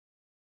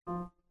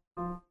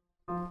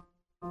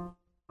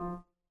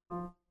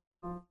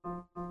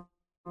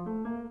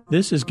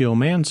This is Gil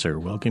Manser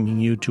welcoming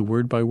you to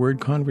Word by Word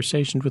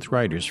conversations with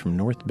writers from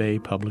North Bay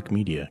Public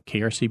Media,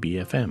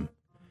 KRCB-FM.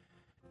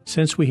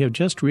 Since we have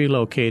just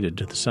relocated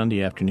to the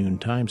Sunday afternoon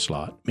time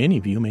slot, many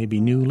of you may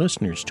be new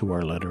listeners to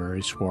our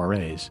literary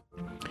soirees.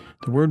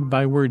 The Word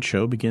by Word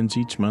show begins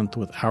each month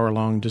with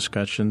hour-long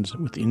discussions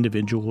with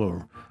individual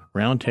or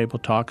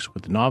roundtable talks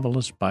with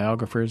novelists,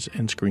 biographers,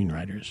 and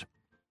screenwriters.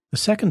 The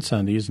second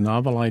Sunday is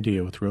Novel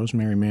Idea with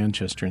Rosemary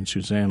Manchester and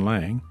Suzanne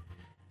Lang,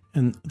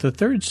 and the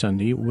third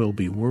Sunday will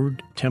be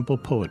Word Temple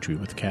Poetry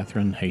with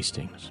Catherine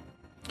Hastings.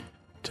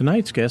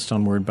 Tonight's guest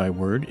on Word by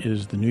Word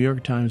is the New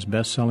York Times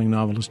best-selling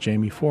novelist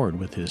Jamie Ford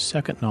with his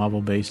second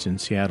novel based in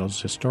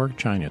Seattle's historic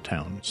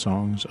Chinatown,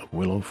 Songs of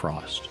Willow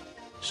Frost.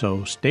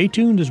 So stay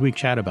tuned as we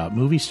chat about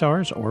movie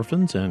stars,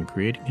 orphans, and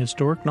creating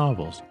historic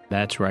novels.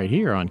 That's right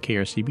here on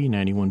KRCB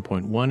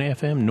 91.1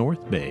 FM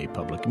North Bay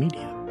Public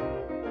Media.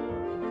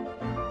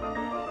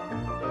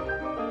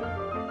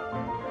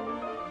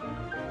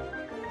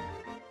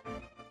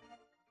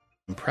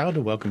 I'm proud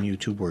to welcome you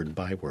to Word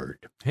by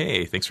Word.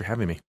 Hey, thanks for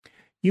having me.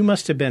 You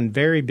must have been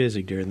very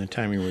busy during the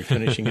time you were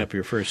finishing up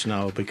your first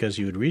novel because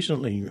you had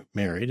recently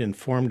married and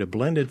formed a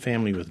blended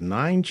family with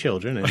 9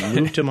 children and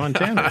moved to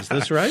Montana. Is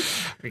this right?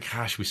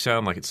 Gosh, it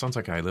sounds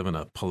like I live in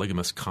a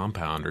polygamous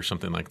compound or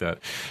something like that.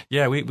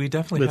 Yeah, we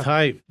definitely with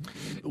high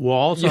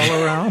walls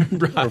all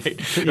around,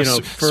 right?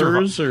 Or,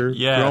 firs or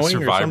growing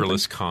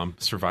survivorless compound,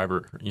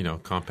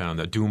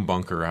 that doom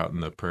bunker out in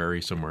the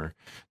prairie somewhere.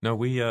 No,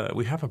 we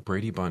have a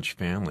Brady Bunch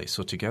family.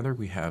 So together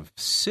we have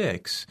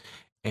 6.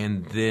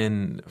 And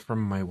then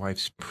from my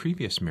wife's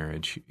previous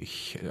marriage,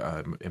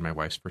 and my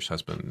wife's first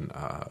husband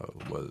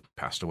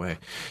passed away,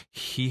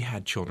 he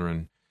had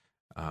children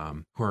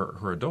who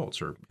are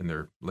adults or in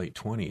their late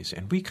 20s.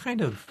 And we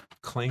kind of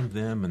claim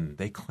them and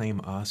they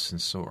claim us.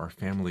 And so our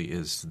family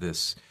is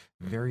this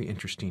very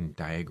interesting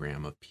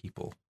diagram of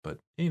people. But,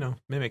 it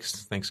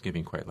makes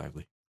Thanksgiving quite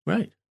lively.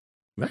 Right.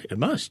 Right, it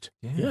must.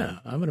 Yeah,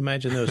 I would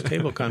imagine those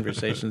table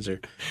conversations are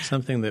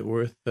something that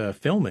worth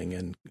filming.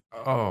 And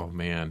oh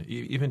man,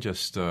 even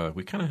just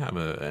we kind of have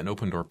an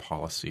open door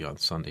policy on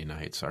Sunday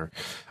nights. Our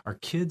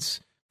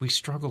kids, we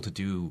struggle to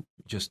do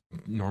just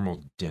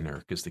normal dinner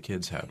because the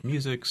kids have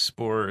music,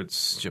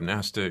 sports,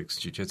 gymnastics,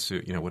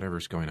 jiu-jitsu,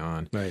 whatever's going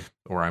on. Right.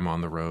 Or I'm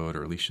on the road,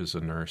 or Alicia's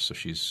a nurse, so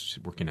she's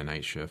working a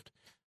night shift.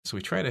 So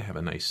we try to have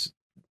a nice.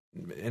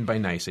 And by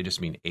nice, I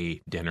just mean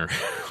a dinner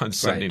on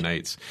Sunday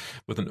nights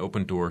with an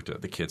open door to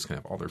the kids can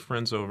have all their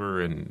friends over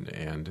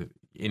and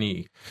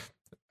any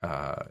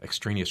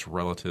extraneous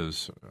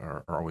relatives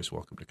are always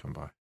welcome to come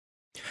by.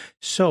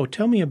 So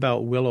tell me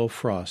about Willow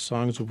Frost,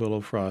 Songs of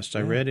Willow Frost.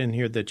 I read in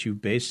here that you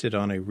based it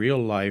on a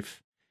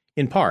real-life,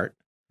 in part,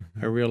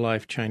 a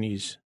real-life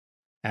Chinese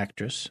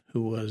actress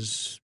who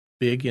was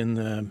big in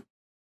the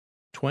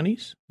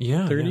 20s?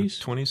 30s?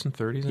 20s and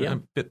 30s, and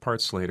a bit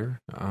parts later.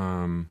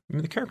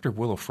 The character of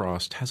Willow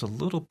Frost has a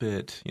little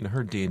bit,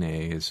 her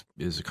DNA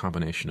is a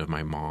combination of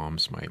my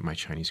mom's, my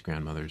Chinese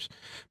grandmother's,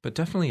 but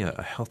definitely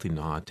a healthy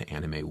nod to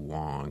Anna May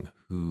Wong,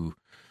 who,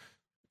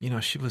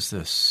 she was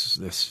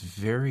this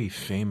very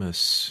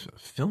famous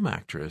film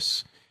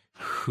actress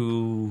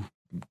who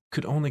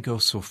could only go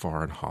so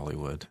far in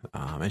Hollywood,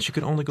 and she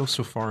could only go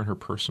so far in her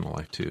personal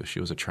life, too.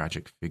 She was a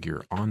tragic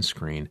figure on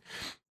screen,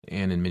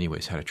 and in many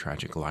ways had a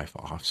tragic life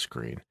off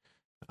screen.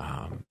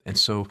 And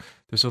so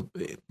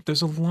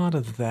there's a lot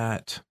of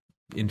that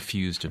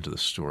infused into the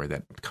story,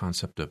 that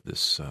concept of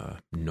this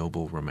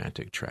noble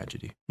romantic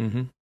tragedy.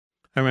 Mm-hmm.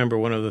 I remember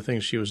one of the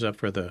things she was up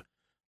for the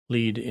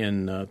lead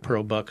in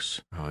Pearl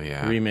Buck's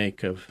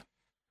remake of,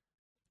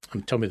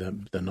 tell me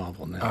the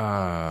novel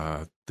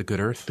now. The Good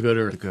Earth? The Good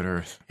Earth. The Good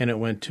Earth. And it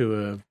went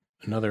to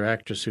another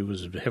actress who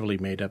was heavily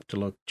made up to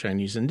look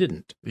Chinese and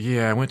didn't.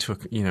 Yeah, I went to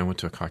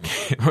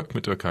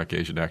a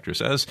Caucasian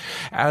actress,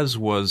 as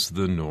was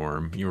the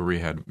norm. We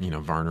had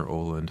Varner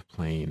Oland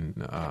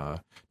playing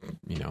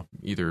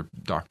either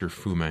Dr.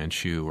 Fu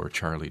Manchu or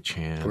Charlie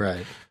Chan,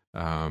 right?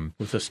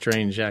 With a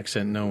strange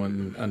accent no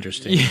one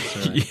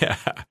understands. Right? Yeah,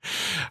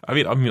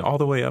 I mean all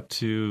the way up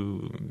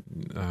to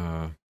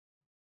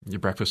your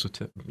breakfast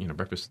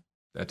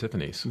at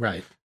Tiffany's,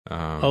 right?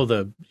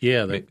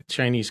 The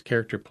Chinese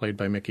character played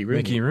by Mickey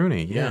Rooney. Mickey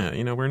Rooney,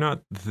 yeah. We're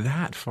not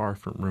that far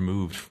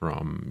removed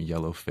from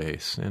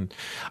Yellowface. And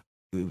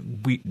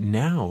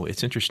now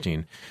it's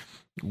interesting.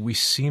 We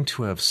seem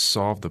to have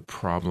solved the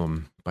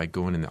problem by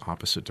going in the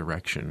opposite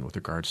direction with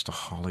regards to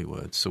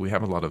Hollywood. So we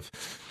have a lot of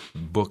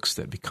books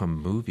that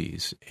become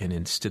movies, and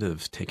instead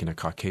of taking a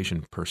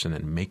Caucasian person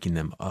and making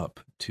them up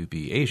to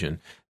be Asian,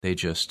 they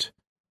just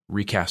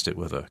recast it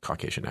with a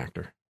Caucasian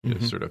actor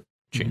to sort of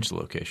change the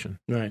location.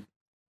 Right.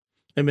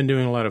 They've been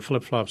doing a lot of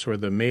flip-flops where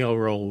the male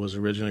role was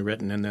originally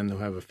written and then they'll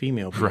have a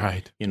female.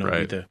 Right.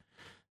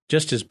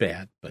 Just as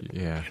bad, but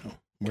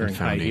wearing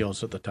high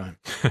heels at the time.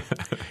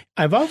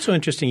 I've also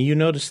you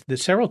noticed that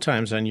several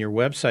times on your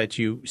website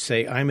you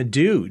say, I'm a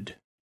dude.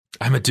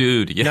 I'm a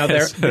dude,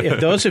 yes. Now, if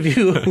those of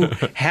you who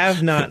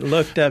have not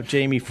looked up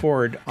Jamie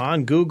Ford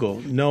on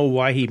Google know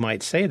why he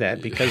might say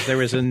that, because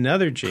there is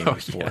another Jamie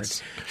Ford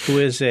yes. who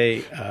is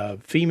a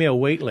female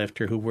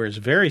weightlifter who wears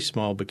very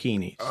small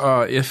bikinis.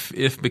 If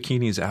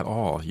bikinis at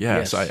all,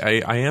 yes.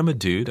 I am a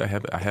dude. I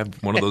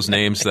have one of those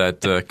names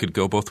that could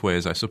go both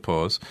ways, I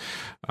suppose.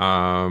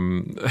 Yeah,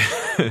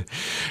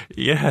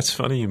 it's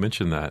funny you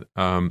mentioned that.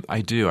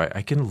 I do.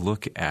 I can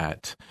look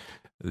at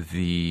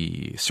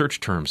the search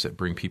terms that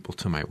bring people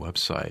to my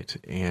website,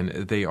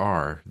 and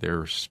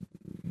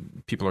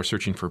people are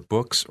searching for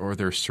books, or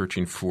they're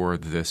searching for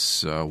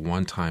this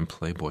one-time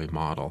Playboy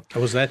model. Oh,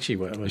 was that she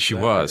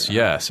was?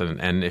 Yes.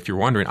 And if you're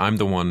wondering, I'm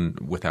the one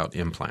without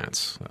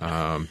implants.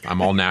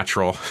 I'm all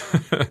natural.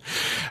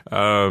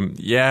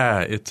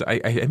 Yeah,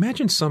 I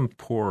imagine some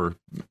poor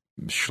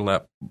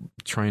schlep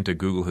trying to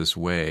Google his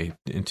way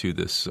into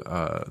this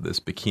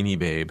bikini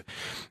babe,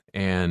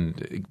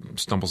 and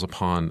stumbles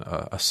upon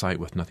a site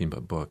with nothing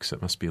but books.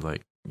 It must be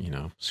like,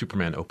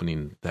 Superman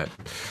opening that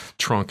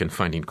trunk and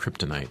finding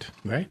kryptonite.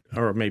 Right.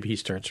 Or maybe he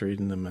starts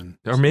reading them.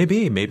 Or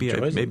maybe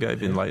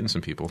I've enlightened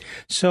some people.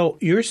 So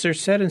they're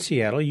set in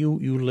Seattle.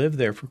 You lived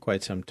there for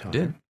quite some time.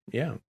 Did.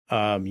 Yeah.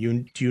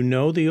 Do you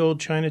know the old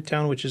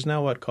Chinatown, which is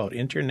now called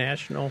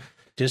International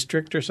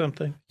District or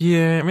something?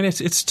 Yeah, I mean,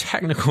 its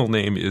technical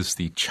name is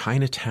the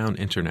Chinatown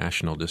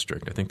International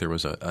District. I think there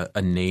was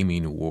a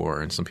naming war,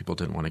 and some people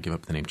didn't want to give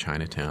up the name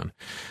Chinatown.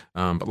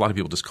 But a lot of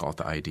people just call it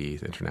the ID,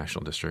 the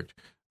International District.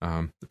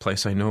 The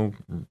place I know,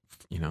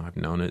 I've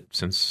known it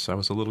since I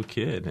was a little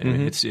kid,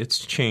 and it's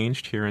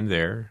changed here and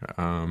there.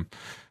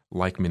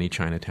 Like many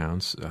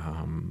Chinatowns,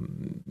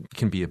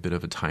 can be a bit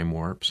of a time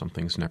warp. Some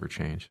things never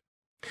change.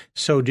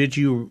 So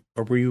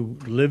were you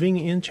living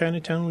in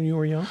Chinatown when you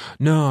were young?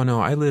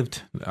 No. I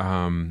lived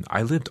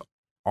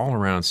all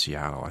around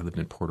Seattle. I lived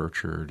in Port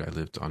Orchard. I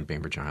lived on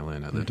Bainbridge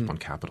Island. I lived up on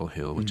Capitol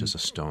Hill, which is a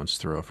stone's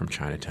throw from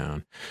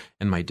Chinatown.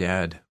 And my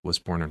dad was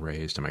born and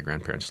raised, and my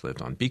grandparents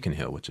lived on Beacon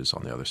Hill, which is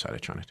on the other side of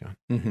Chinatown.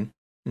 Mm-hmm.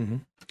 Mm-hmm.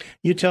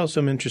 You tell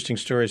some interesting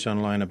stories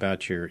online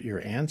about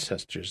your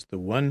ancestors. The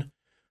one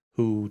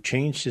who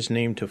changed his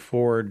name to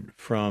Ford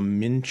from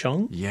Min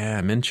Chung?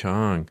 Yeah, Min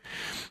Chung.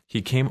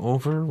 He came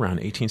over around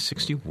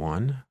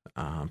 1861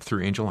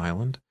 through Angel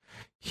Island.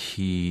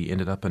 He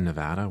ended up in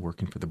Nevada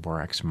working for the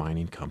Borax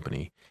Mining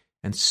Company.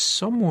 And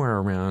somewhere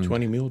around...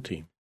 20 Mule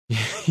Team.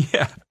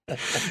 Yeah.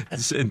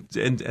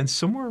 and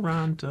somewhere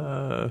around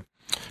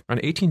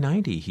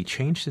 1890, he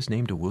changed his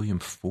name to William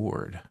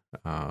Ford.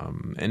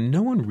 And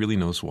no one really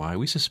knows why.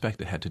 We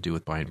suspect it had to do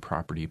with buying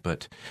property,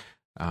 but...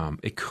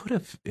 it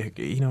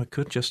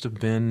could just have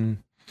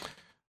been,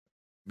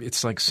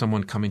 it's like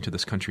someone coming to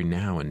this country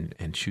now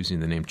and choosing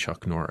the name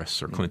Chuck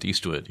Norris or Clint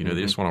Eastwood.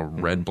 They just want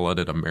a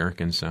red-blooded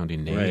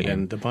American-sounding name. Right,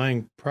 and the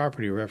buying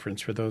property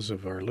reference, for those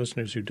of our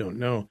listeners who don't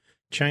know,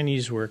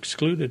 Chinese were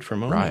excluded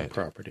from owning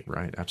property.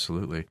 Right,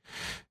 absolutely.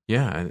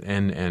 Yeah,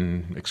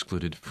 and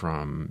excluded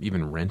from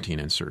even renting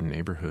in certain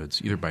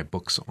neighborhoods, either by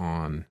books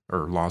on,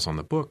 or laws on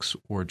the books,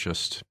 or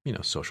just,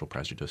 social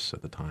prejudice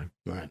at the time.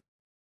 Right.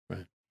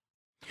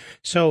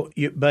 So,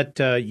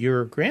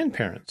 your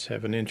grandparents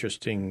have an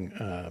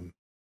interesting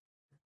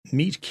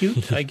meet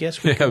cute, I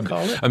guess we could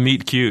call it. A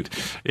meet cute.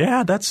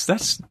 Yeah,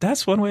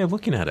 that's one way of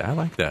looking at it. I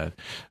like that.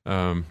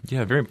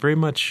 Yeah, very very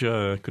much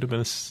could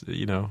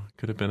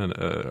have been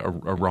a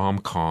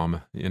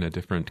rom-com in a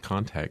different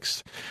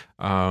context.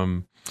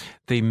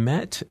 They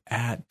met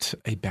at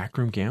a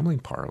backroom gambling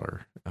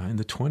parlor in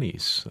the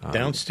 1920s.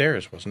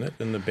 Downstairs, wasn't it?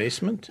 In the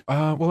basement?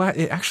 Well,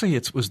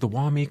 it was the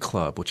Wah-Mee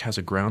Club, which has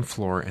a ground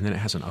floor, and then it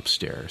has an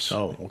upstairs.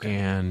 Oh, okay.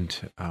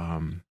 And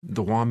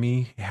the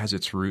Wah-Mee has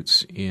its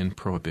roots in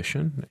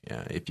Prohibition.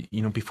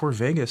 Before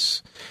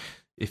Vegas,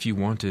 if you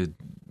wanted,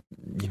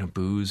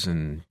 booze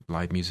and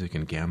live music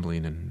and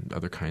gambling and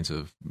other kinds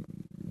of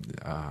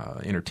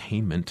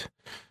entertainment,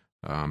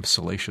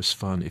 salacious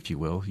fun, if you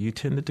will, you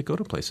tended to go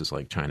to places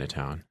like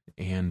Chinatown.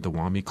 And the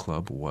Wah-Mee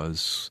Club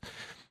was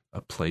a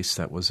place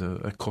that was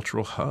a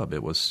cultural hub.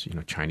 It was,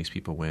 Chinese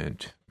people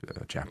went,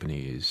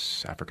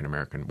 Japanese,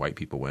 African-American, white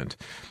people went.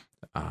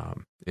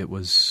 It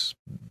was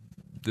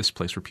this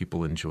place where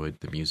people enjoyed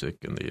the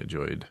music, and they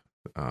enjoyed,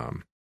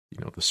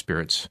 the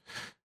spirits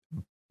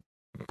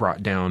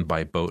brought down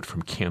by boat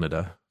from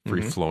Canada,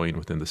 free-flowing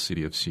within the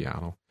city of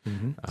Seattle.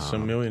 Mm-hmm.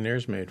 Some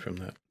millionaires made from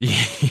that.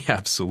 Yeah,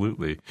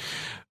 absolutely.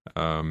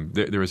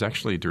 There was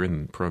actually,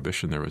 during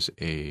Prohibition, there was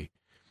a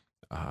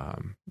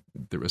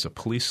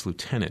police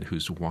lieutenant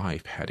whose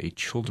wife had a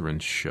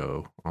children's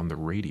show on the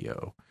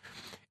radio,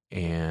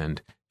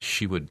 and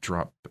she would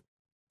drop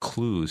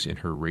clues in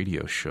her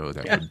radio show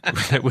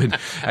that would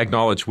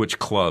acknowledge which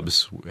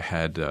clubs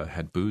had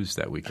booze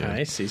that weekend.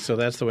 I see. So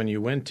that's the one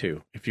you went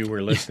to if you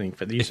were listening.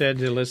 You said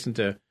to listen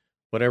to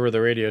whatever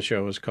the radio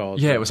show was called.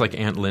 Yeah, it was like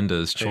Aunt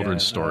Linda's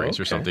Children's Stories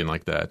or something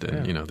like that.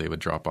 And, they would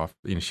drop off,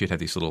 she'd have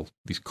these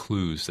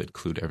clues that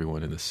clued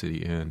everyone in the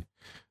city in.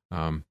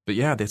 But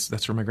yeah,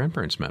 that's where my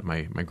grandparents met.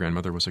 My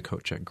grandmother was a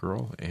coat check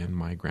girl, and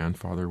my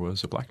grandfather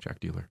was a blackjack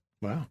dealer.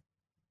 Wow.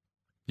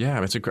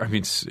 Yeah,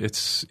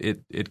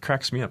 it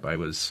cracks me up. I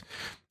was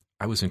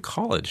I was in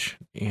college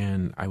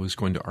and I was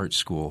going to art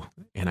school,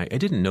 and I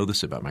didn't know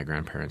this about my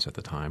grandparents at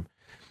the time,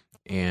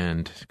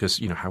 and because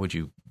how would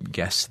you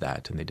guess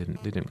that? And they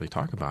didn't really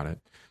talk about it.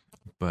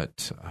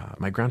 But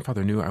my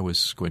grandfather knew I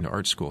was going to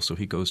art school, so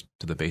he goes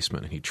to the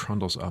basement and he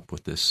trundles up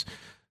with this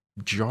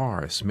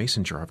jar, this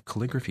mason jar of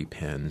calligraphy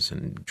pens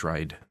and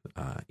dried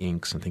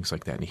inks and things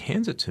like that, and he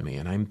hands it to me,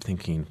 and I'm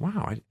thinking,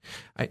 wow,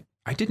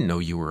 I didn't know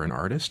you were an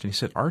artist. And he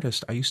said,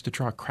 artist, I used to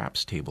draw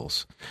craps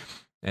tables.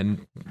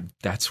 And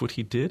that's what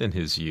he did in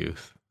his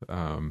youth.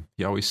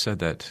 He always said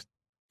that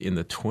in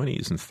the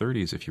 20s and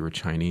 30s, if you were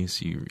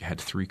Chinese, you had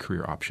 3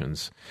 career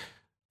options: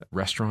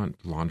 restaurant,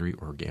 laundry,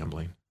 or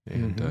gambling.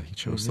 And he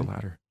chose the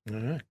latter. All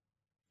right.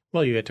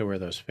 Well, you get to wear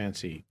those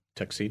fancy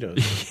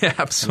tuxedos. Yeah,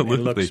 absolutely.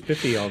 And look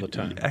spiffy all the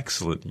time.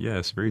 Excellent.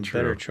 Yes, very true.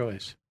 Better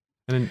choice.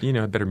 And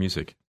then, better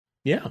music.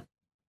 Yeah.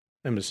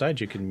 And besides,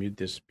 you can meet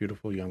this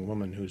beautiful young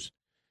woman who's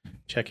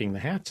checking the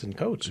hats and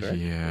coats, right?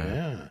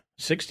 Yeah.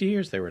 60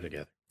 years they were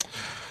together.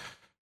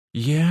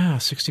 Yeah,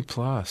 60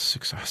 plus,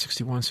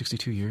 61,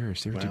 62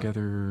 years. They were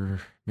together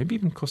maybe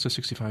even close to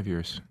 65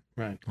 years.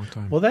 Right. Long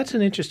time. Well, that's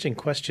an interesting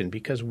question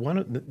because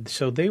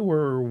so they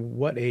were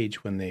what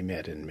age when they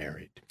met and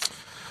married?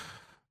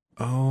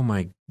 Oh,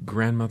 my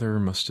grandmother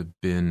must have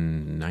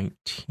been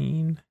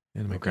 19,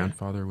 and my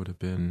grandfather would have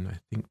been, I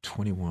think,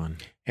 21.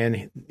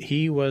 And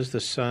he was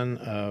the son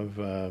of,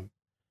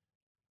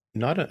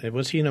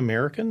 was he an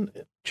American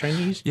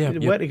Chinese? Yeah.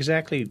 What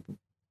exactly,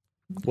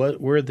 what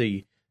were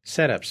the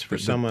setups for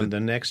the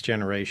next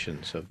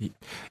generations of?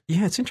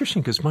 Yeah, it's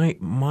interesting because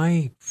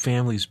my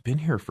family's been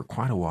here for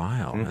quite a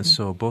while, and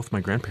so both my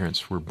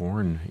grandparents were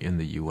born in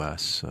the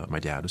U.S. My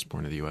dad was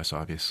born in the U.S.,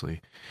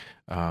 obviously.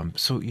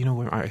 So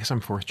I guess I'm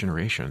 4th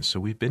generation,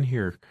 so we've been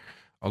here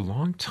a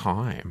long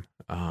time,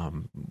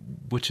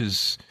 which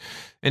is,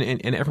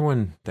 and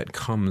everyone that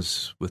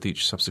comes with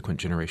each subsequent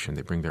generation,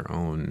 they bring their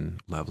own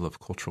level of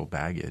cultural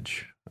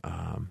baggage.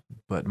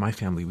 But my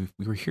family, we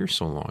were here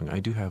so long.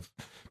 I do have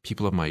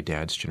people of my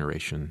dad's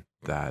generation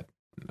that,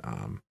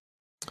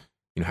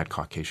 had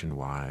Caucasian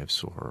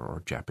wives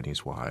or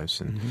Japanese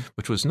wives, and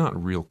which was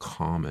not real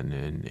common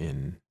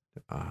in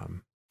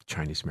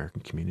Chinese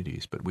American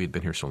communities. But we had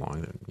been here so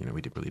long that we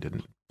really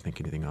didn't think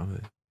anything of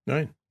it.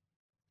 Right.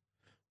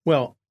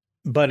 Well,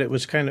 but it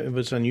was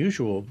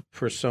unusual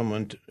for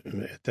someone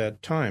at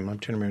that time. I'm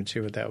trying to remember and see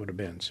what that would have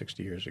been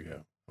 60 years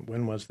ago.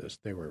 When was this?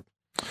 They were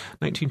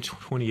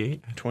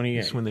 1928. 28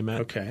 is when they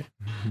met. Okay.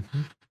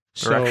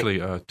 Or actually,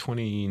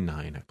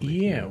 29, I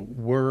believe. Yeah,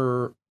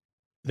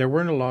 there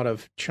weren't a lot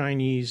of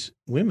Chinese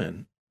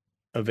women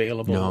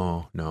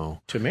available.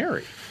 No. To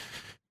marry.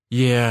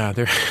 Yeah,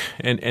 there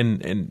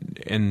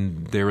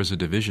and there was a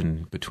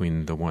division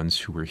between the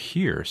ones who were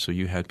here. So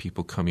you had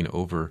people coming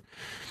over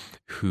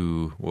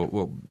who,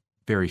 well,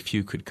 very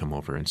few could come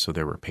over, and so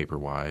there were paper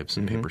wives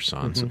and paper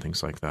sons and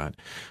things like that.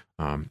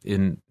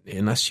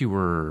 Unless you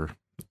were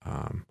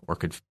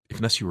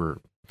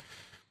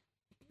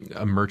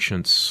a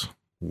merchant's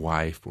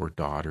wife or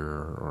daughter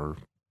or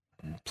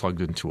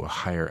plugged into a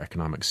higher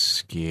economic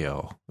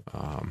scale,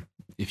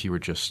 if you were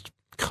just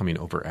coming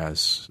over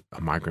as a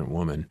migrant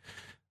woman,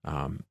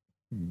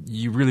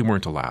 you really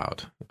weren't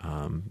allowed.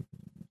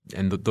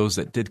 And those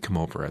that did come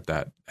over at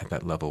that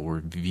level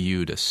were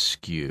viewed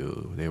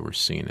askew. They were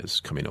seen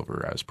as coming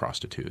over as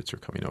prostitutes or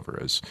coming over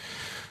as,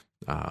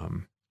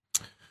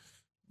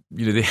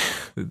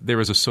 there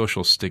was a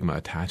social stigma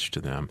attached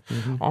to them.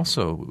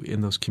 Also, in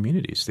those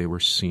communities, they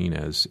were seen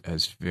as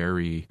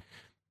very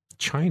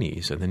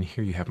Chinese. And then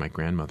here you have my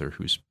grandmother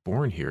who's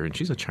born here, and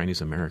she's a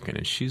Chinese American,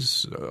 and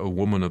she's a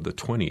woman of the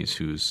 20s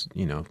who's,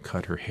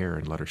 cut her hair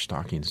and let her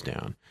stockings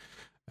down.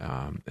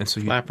 And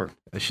so flapper.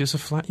 She's a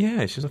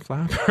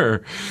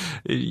flapper.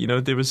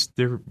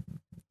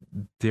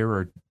 There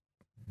are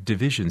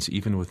divisions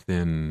even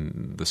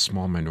within the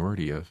small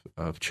minority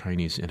of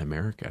Chinese in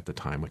America at the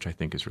time, which I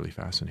think is really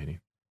fascinating.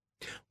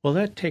 Well,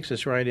 that takes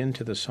us right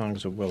into the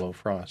Songs of Willow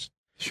Frost.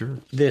 Sure.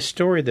 The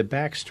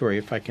backstory,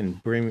 if I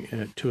can bring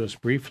it to us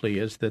briefly,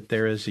 is that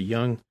there is a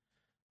young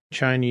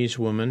Chinese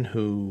woman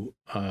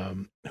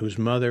whose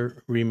mother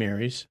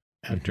remarries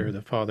after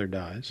the father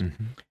dies,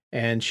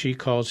 and she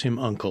calls him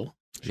uncle.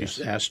 She's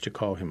asked to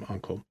call him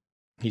uncle.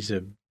 He's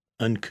a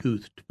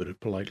uncouth, to put it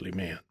politely,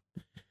 man.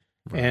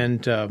 Right.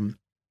 And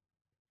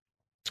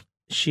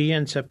she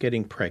ends up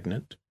getting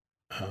pregnant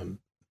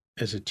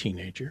as a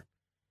teenager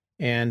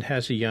and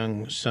has a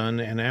young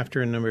son, and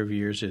after a number of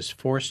years is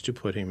forced to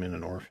put him in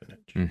an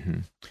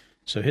orphanage.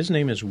 So his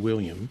name is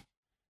William,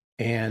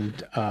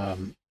 and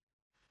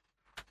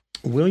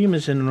William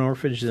is in an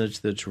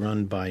orphanage that's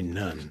run by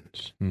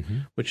nuns,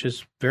 which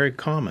is very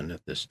common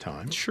at this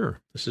time. Sure.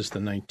 This is the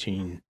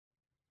 20s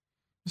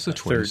and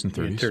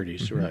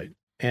 30s. Right.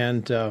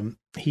 And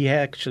he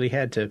actually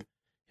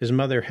his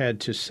mother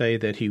had to say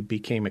that he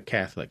became a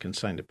Catholic and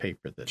signed a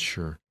paper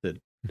that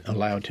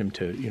allowed him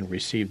to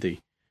receive the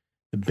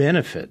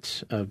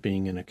benefits of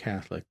being in a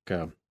Catholic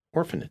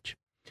orphanage.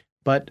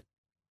 But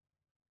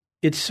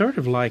It's sort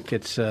of like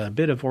it's a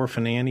bit of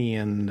Orphan Annie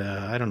and,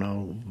 I don't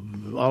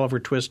know, Oliver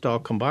Twist all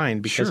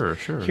combined. Because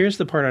Sure. here's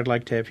the part I'd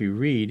like to have you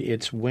read.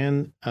 It's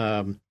when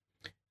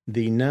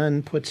the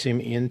nun puts him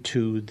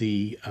into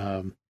the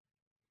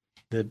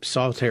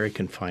solitary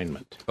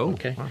confinement. Oh,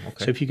 okay? wow,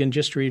 okay. So if you can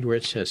just read where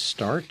it says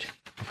start,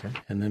 Okay.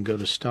 and then go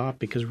to stop,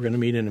 because we're going to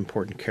meet an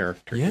important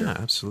character Yeah, here.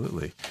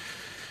 absolutely.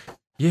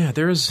 Yeah,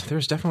 there's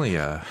definitely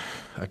a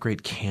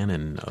great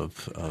canon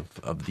of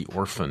the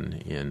orphan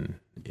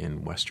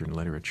in Western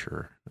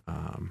literature,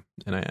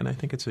 and I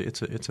think it's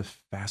a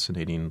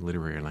fascinating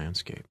literary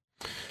landscape.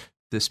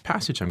 This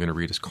passage I'm going to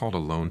read is called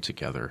 "Alone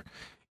Together,"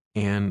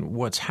 and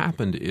what's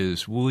happened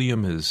is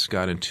William has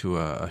got into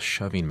a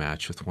shoving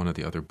match with one of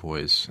the other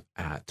boys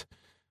at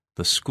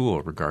the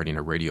school regarding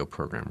a radio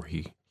program where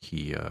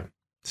he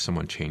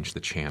someone changed the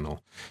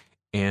channel.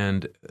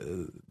 And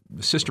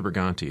Sister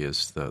Briganti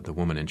is the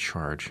woman in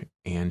charge,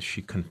 and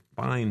she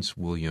confines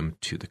William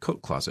to the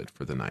coat closet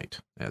for the night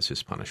as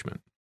his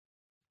punishment.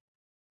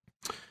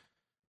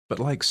 But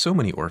like so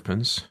many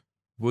orphans,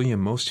 William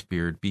most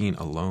feared being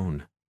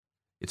alone.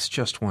 It's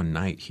just one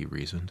night, he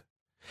reasoned.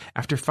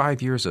 After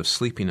 5 years of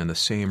sleeping in the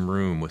same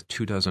room with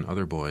 24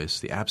 other boys,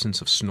 the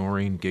absence of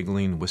snoring,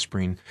 giggling,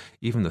 whispering,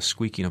 even the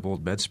squeaking of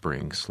old bed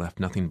springs left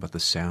nothing but the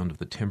sound of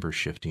the timber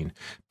shifting,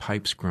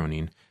 pipes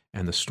groaning,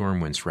 and the storm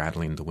winds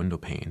rattling the window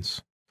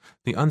panes.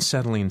 The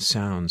unsettling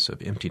sounds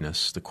of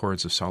emptiness, the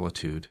chords of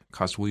solitude,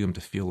 caused William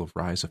to feel a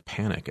rise of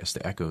panic as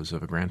the echoes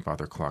of a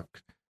grandfather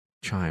clock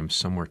chimed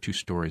somewhere 2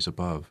 stories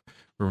above,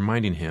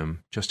 reminding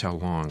him just how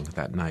long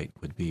that night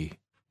would be.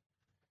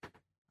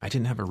 I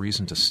didn't have a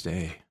reason to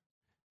stay.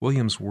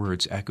 William's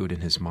words echoed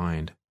in his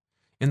mind.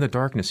 In the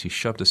darkness, he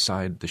shoved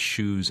aside the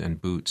shoes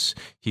and boots.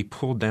 He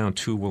pulled down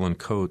 2 woolen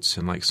coats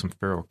and, like some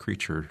feral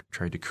creature,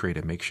 tried to create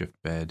a makeshift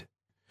bed.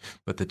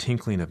 But the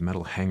tinkling of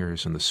metal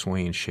hangers and the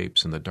swaying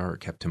shapes in the dark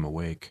kept him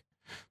awake.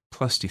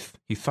 Plus,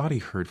 he thought he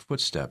heard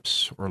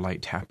footsteps or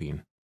light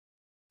tapping.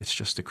 It's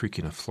just the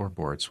creaking of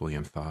floorboards,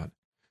 William thought.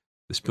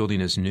 This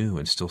building is new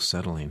and still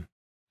settling.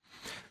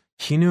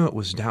 He knew it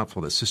was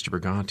doubtful that Sister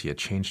Briganti had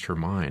changed her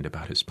mind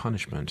about his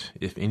punishment.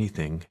 If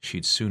anything,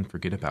 she'd soon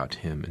forget about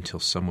him until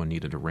someone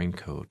needed a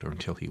raincoat or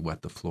until he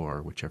wet the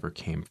floor, whichever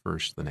came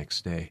first the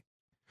next day.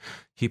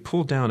 He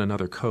pulled down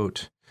another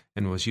coat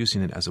and was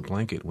using it as a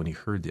blanket when he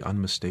heard the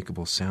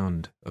unmistakable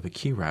sound of a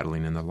key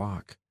rattling in the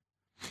lock.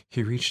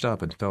 He reached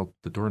up and felt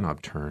the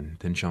doorknob turn,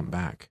 then jumped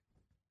back.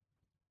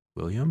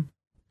 "William?"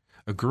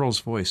 A girl's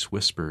voice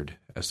whispered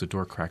as the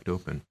door cracked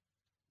open.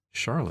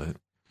 "Charlotte?"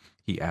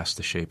 he asked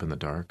the shape in the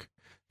dark.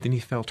 Then he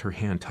felt her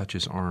hand touch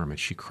his arm, and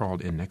she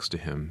crawled in next to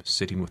him,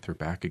 sitting with her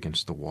back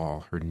against the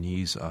wall, her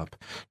knees up,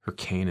 her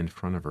cane in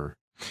front of her.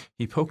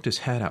 He poked his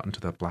head out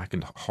into the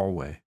blackened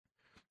hallway.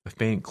 A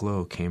faint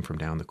glow came from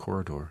down the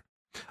corridor.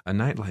 A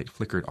nightlight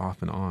flickered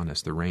off and on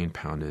as the rain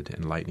pounded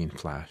and lightning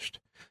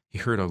flashed. He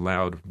heard a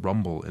loud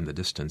rumble in the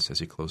distance as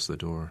he closed the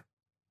door.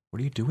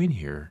 "What are you doing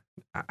here?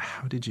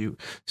 How did you—"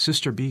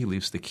 "Sister B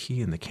leaves the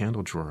key in the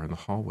candle drawer in the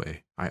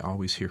hallway. I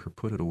always hear her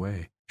put it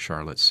away,"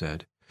 Charlotte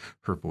said,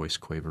 her voice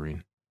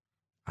quavering.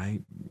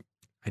 I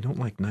don't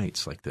like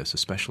nights like this,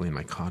 especially in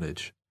my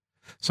cottage.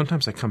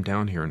 Sometimes I come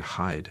down here and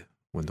hide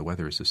when the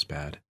weather is this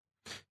bad."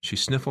 She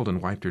sniffled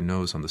and wiped her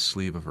nose on the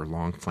sleeve of her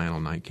long flannel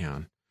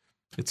nightgown.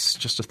 "It's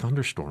just a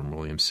thunderstorm,"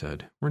 William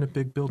said. "We're in a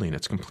big building.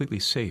 It's completely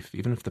safe,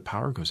 even if the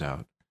power goes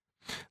out."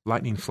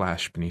 Lightning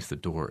flashed beneath the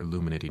door,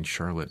 illuminating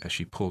Charlotte as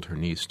she pulled her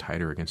knees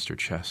tighter against her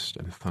chest,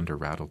 and thunder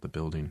rattled the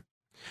building.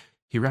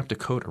 He wrapped a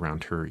coat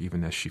around her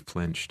even as she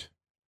flinched.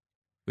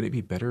 "Would it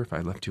be better if I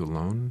left you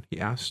alone?" he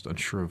asked,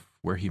 unsure of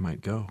where he might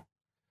go.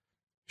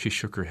 She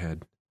shook her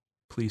head.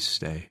 "Please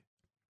stay."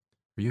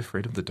 "Are you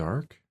afraid of the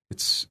dark?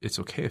 It's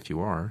okay if you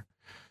are."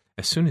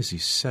 As soon as he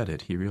said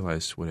it, he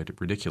realized what a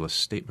ridiculous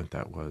statement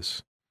that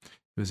was.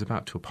 He was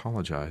about to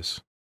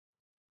apologize.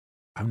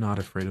 "I'm not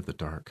afraid of the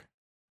dark.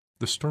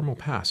 The storm will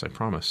pass, I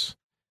promise."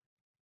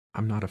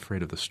 "I'm not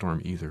afraid of the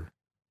storm either."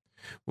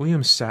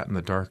 William sat in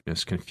the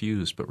darkness,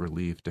 confused but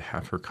relieved to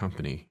have her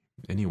company,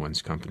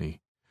 anyone's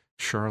company.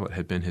 Charlotte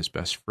had been his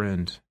best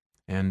friend,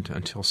 and,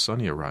 until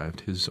Sonny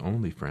arrived, his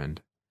only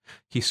friend.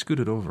 He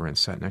scooted over and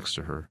sat next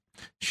to her.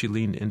 She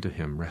leaned into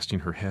him, resting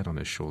her head on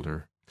his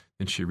shoulder.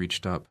 Then she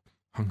reached up,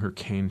 hung her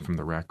cane from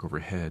the rack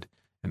overhead,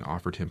 and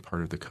offered him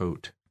part of the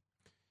coat.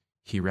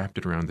 He wrapped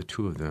it around the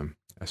 2 of them.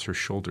 As her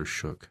shoulders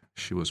shook,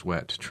 she was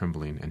wet,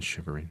 trembling, and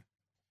shivering.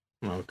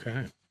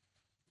 Okay.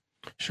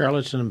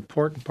 Charlotte's an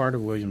important part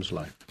of William's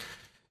life.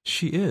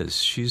 She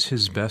is. She's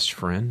his best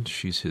friend.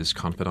 She's his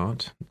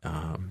confidant.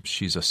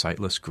 She's a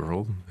sightless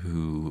girl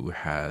who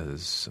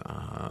has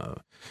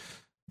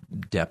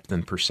depth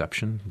and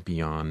perception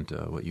beyond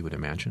what you would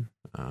imagine.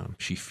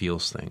 She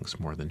feels things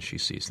more than she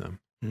sees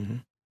them. Mm-hmm.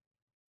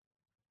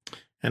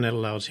 And it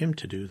allows him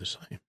to do the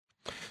same.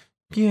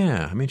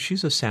 Yeah, I mean,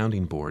 she's a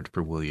sounding board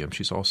for William.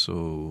 She's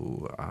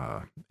also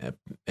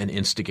an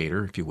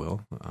instigator, if you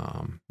will,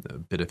 a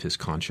bit of his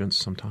conscience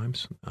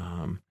sometimes.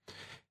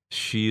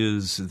 She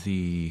is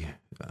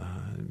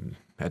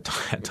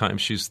at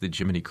times she's the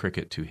Jiminy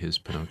Cricket to his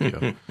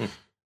Pinocchio.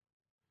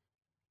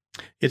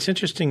 It's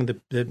interesting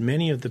that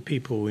many of the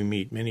people we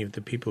meet, many of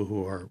the people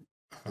who are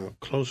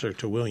closer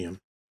to William,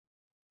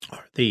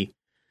 are the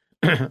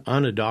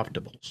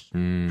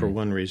unadoptables for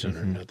one reason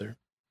or another.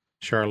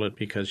 Charlotte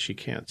because she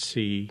can't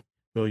see,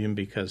 William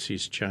because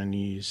he's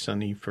Chinese,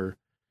 Sonny for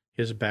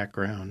his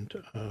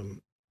background,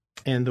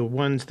 and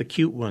the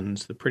cute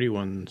ones, the pretty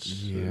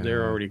ones,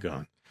 they're already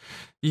gone.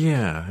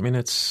 Yeah, I mean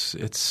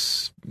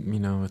it's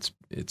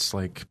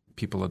like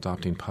people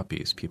adopting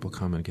puppies. People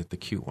come and get the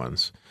cute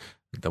ones,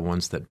 the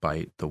ones that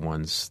bite, the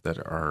ones that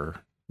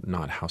are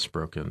not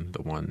housebroken,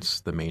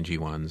 the mangy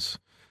ones.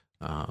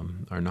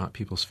 Are not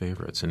people's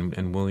favorites.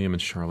 And William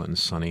and Charlotte and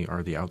Sonny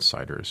are the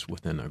outsiders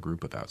within a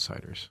group of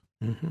outsiders.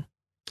 Mm-hmm.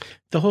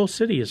 The whole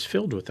city is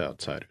filled with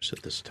outsiders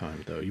at this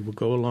time, though. You will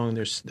go along,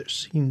 there's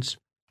scenes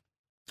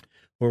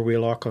where we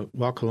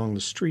walk along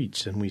the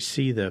streets and we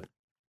see the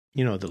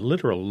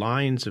literal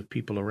lines of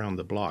people around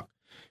the block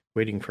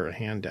waiting for a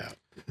handout.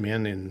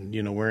 Men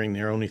wearing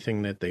their only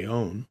thing that they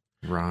own.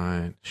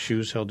 Right.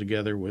 Shoes held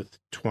together with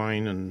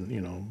twine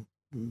and,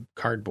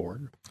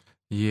 cardboard.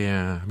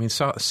 Yeah, I mean,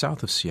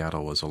 south of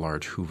Seattle was a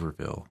large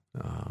Hooverville,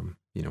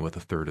 with a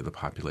third of the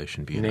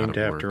population being named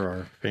out of after work.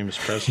 Our famous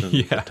president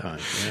at the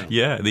time.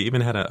 Yeah, they even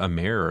had a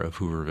mayor of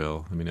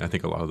Hooverville. I mean, I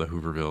think a lot of the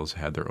Hoovervilles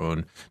had their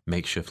own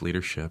makeshift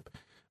leadership,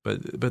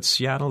 but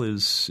Seattle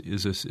is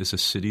a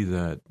city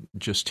that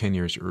just 10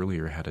 years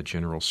earlier had a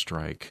general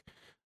strike.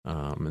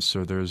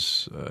 So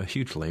there's a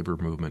huge labor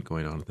movement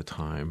going on at the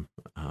time.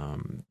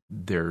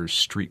 There's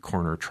street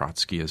corner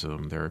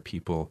Trotskyism. There are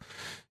people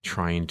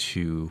trying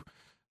to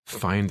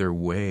find their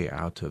way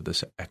out of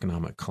this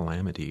economic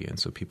calamity. And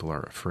so people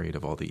are afraid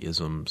of all the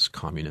isms,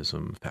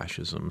 communism,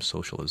 fascism,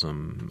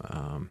 socialism,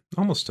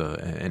 almost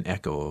an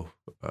echo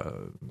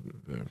of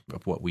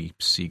what we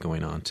see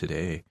going on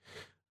today.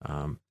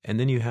 And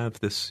then you have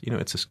this,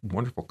 it's this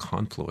wonderful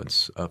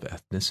confluence of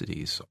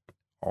ethnicities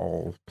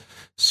all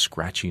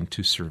scratching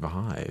to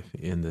survive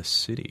in this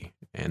city.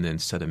 And then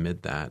set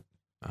amid that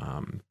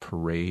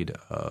parade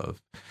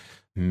of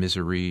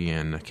misery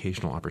and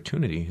occasional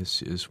opportunity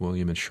is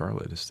William and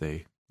Charlotte as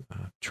they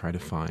try to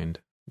find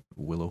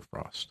Willow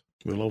Frost.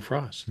 Willow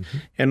Frost. Mm-hmm.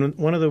 And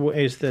one of the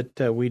ways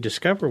that we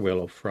discover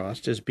Willow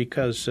Frost is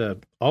because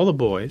all the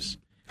boys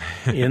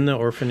in the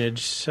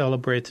orphanage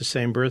celebrate the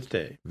same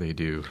birthday. They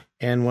do.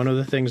 And one of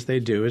the things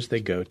they do is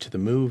they go to the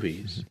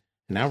movies.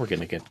 Mm-hmm. Now we're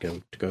going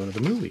to go to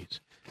the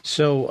movies.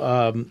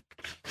 So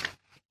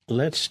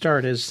let's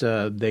start as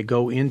they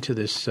go into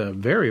this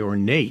very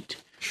ornate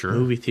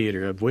movie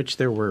theater, of which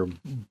there were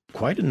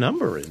quite a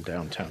number in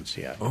downtown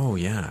Seattle. Oh,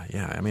 yeah.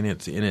 I mean,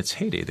 in its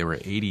heyday, there were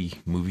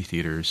 80 movie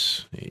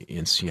theaters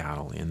in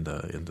Seattle in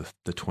the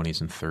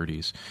 20s and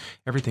 30s.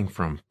 Everything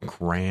from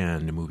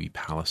grand movie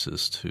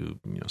palaces to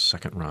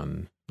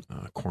second-run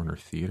corner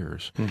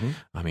theaters. Mm-hmm.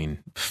 I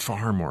mean,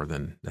 far more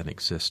than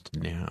exist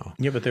now.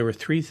 Yeah, but there were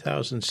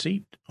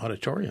 3,000-seat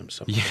auditoriums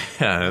somewhere.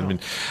 Yeah, wow. I mean,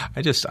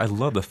 I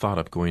love the thought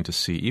of going to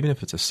see, even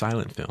if it's a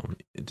silent film,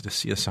 to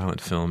see a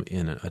silent film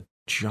in a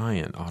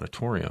giant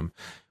auditorium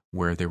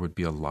where there would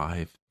be a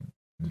live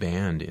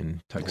band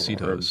in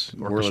tuxedos,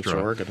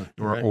 orchestra,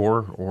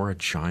 or a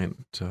giant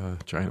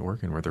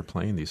organ where they're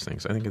playing these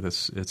things. I think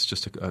it's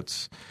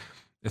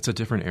a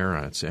different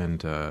era.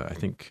 I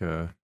think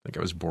I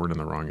was born in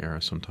the wrong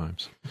era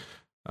sometimes.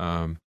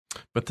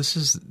 But this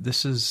is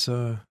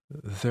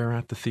they're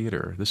at the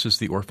theater. This is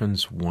the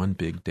orphans' one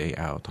big day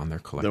out on their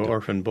collective. The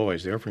orphan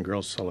boys, the orphan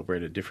girls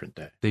celebrate a different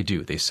day. They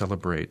do. They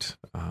celebrate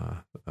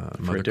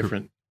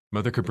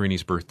Mother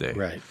Cabrini's birthday,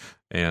 right?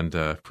 And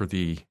for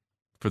the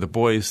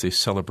boys, they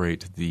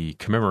celebrate the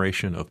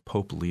commemoration of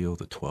Pope Leo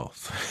XII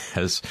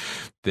as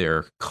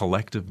their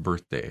collective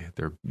birthday,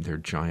 their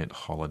giant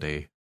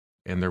holiday,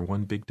 and their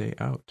one big day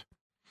out.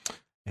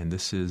 And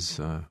this is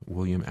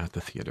William at the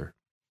theater.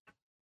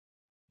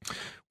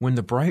 When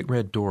the bright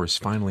red doors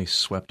finally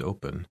swept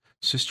open,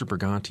 Sister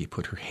Briganti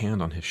put her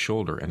hand on his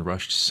shoulder and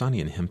rushed Sonny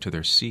and him to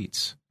their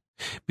seats.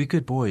 "Be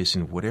good boys,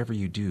 and whatever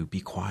you do,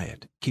 be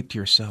quiet. Keep to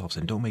yourselves,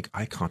 and don't make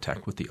eye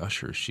contact with the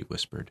ushers," she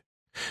whispered.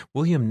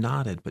 William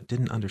nodded, but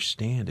didn't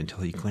understand until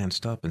he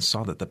glanced up and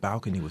saw that the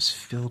balcony was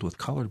filled with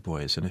colored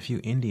boys and a few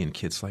Indian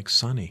kids like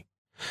Sonny.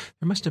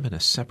 There must have been a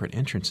separate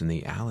entrance in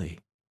the alley.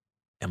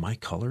 Am I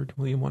colored?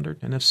 William wondered,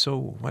 and if so,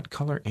 what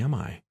color am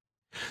I?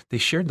 They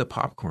shared the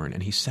popcorn,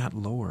 and he sat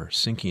lower,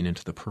 sinking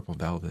into the purple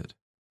velvet.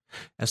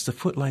 As the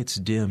footlights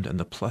dimmed and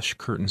the plush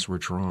curtains were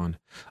drawn,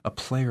 a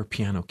player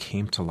piano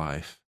came to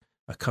life,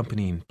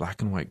 accompanying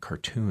black and white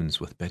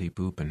cartoons with Betty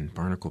Boop and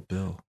Barnacle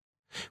Bill.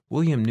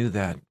 William knew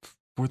that,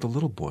 for the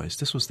little boys,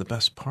 this was the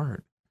best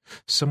part.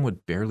 Some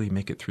would barely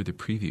make it through the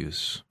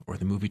previews or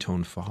the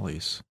movie-tone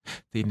follies.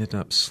 They'd end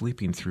up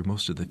sleeping through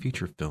most of the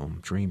feature film,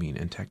 dreaming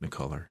in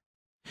Technicolor.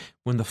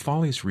 When the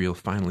follies reel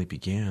finally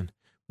began,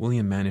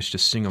 William managed to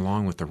sing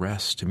along with the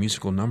rest to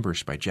musical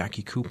numbers by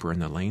Jackie Cooper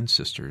and the Lane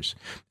Sisters,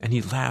 and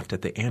he laughed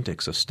at the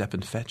antics of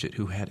Stephen Fetchit,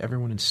 who had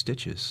everyone in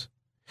stitches.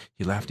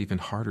 He laughed even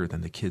harder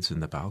than the kids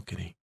in the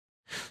balcony.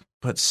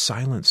 But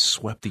silence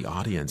swept the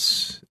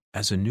audience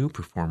as a new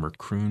performer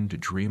crooned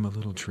 "Dream a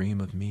Little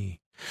Dream of Me,"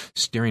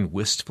 staring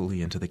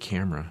wistfully into the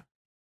camera.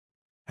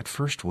 At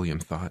first, William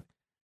thought,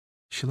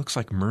 she looks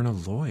like Myrna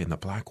Loy in The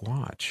Black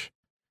Watch.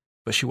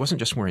 But she wasn't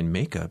just wearing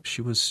makeup.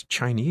 She was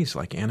Chinese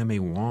like Anna May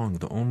Wong,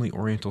 the only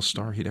Oriental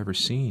star he'd ever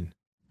seen.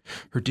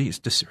 Her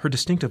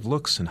distinctive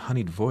looks and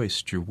honeyed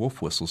voice drew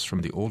wolf whistles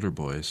from the older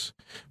boys,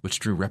 which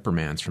drew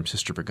reprimands from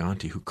Sister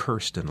Briganti, who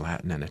cursed in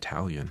Latin and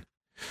Italian.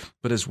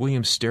 But as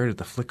William stared at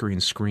the flickering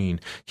screen,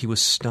 he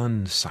was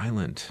stunned,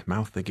 silent,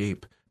 mouth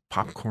agape,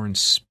 popcorn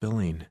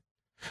spilling.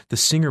 The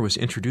singer was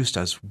introduced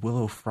as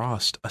Willow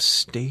Frost, a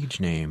stage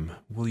name,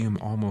 William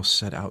almost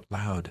said out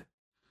loud.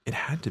 It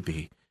had to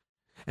be.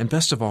 And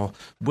best of all,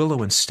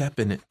 Willow and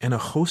Steppen and a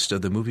host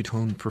of the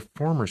Movietone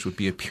performers would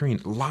be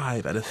appearing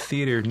live at a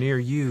theater near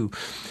you.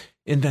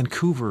 In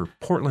Vancouver,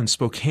 Portland,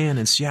 Spokane,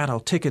 and Seattle,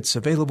 tickets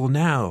available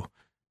now.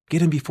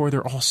 Get in before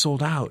they're all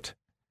sold out.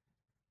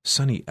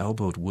 Sonny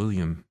elbowed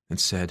William and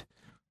said,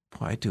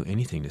 "Boy, I'd do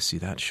anything to see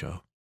that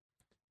show."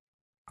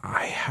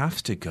 "I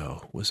have to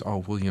go," was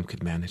all William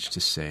could manage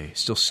to say,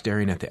 still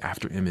staring at the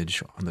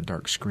after-image on the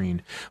dark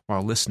screen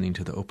while listening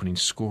to the opening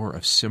score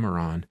of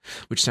Cimarron,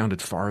 which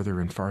sounded farther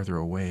and farther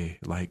away,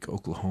 like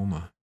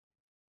Oklahoma.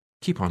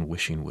 Keep on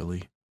wishing,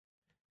 Willie.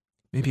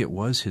 Maybe it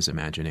was his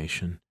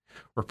imagination,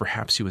 or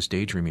perhaps he was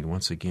daydreaming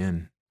once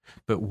again,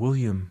 but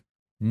William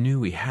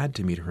knew he had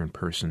to meet her in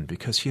person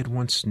because he had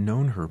once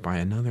known her by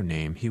another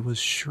name. He was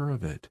sure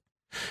of it.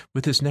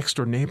 With his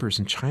next-door neighbors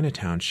in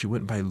Chinatown, she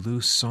went by Lu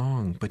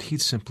Song, but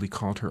he'd simply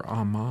called her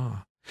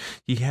Ah-Ma.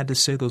 He had to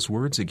say those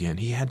words again.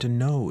 He had to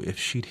know if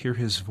she'd hear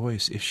his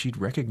voice, if she'd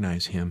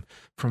recognize him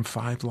from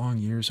 5 long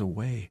years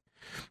away.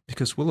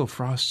 Because Willow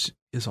Frost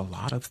is a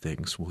lot of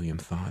things, William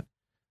thought.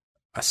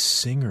 A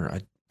singer,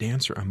 a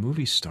dancer, a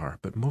movie star,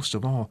 but most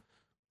of all,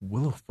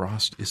 Willow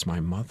Frost is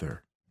my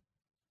mother.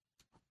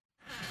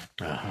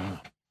 Uh-huh.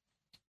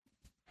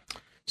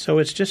 So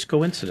it's just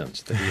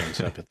coincidence that he ends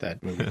up at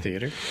that movie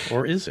theater,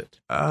 or is it?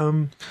 I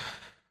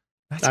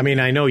mean,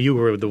 I know you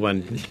were the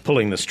one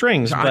pulling the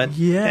strings, but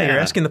yeah, you're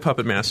asking the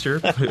puppet master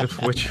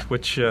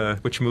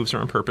which moves are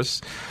on purpose.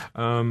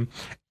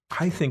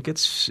 I think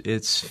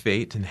it's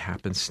fate and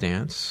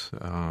happenstance.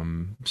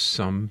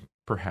 Some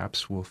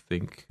perhaps will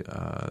think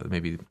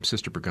maybe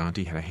Sister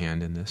Briganti had a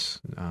hand in this.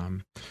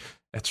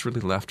 That's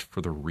really left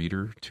for the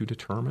reader to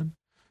determine.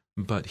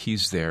 But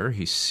he's there,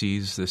 he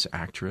sees this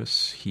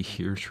actress, he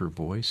hears her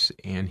voice,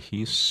 and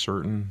he's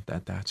certain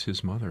that that's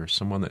his mother,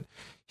 someone that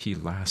he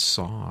last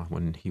saw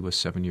when he was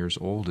 7 years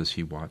old as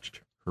he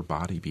watched her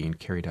body being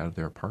carried out of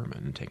their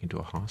apartment and taken to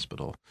a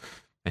hospital.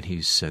 And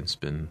he's since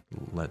been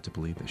led to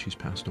believe that she's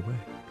passed away.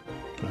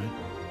 Right.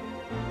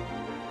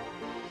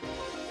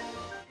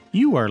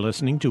 You are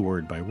listening to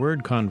Word by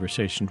Word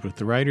Conversations with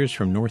the writers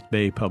from North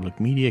Bay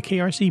Public Media,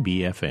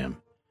 KRCB-FM.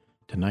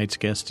 Tonight's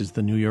guest is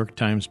the New York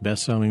Times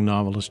bestselling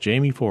novelist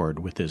Jamie Ford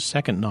with his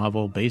second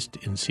novel based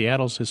in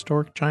Seattle's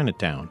historic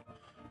Chinatown,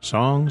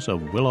 Songs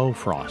of Willow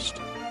Frost.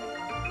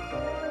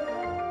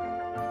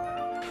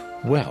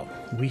 Well,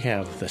 we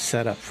have the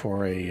setup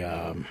for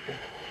a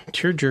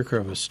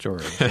tearjerker of a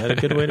story. Is that a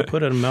good way to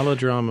put it? A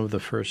melodrama of the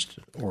first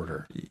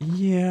order.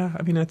 Yeah,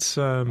 I mean, it's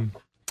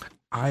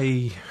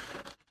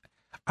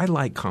I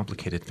like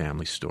complicated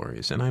family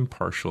stories, and I'm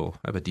partial.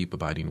 I have a deep,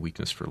 abiding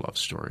weakness for love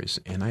stories,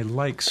 and I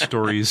like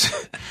stories.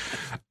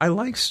 I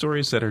like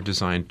stories that are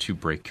designed to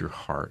break your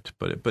heart.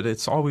 But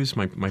it's always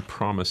my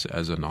promise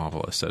as a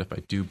novelist that if I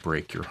do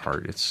break your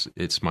heart,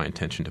 it's my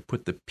intention to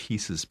put the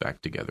pieces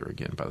back together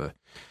again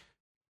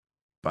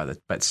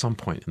at some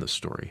point in the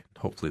story.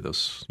 Hopefully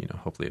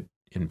hopefully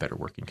in better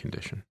working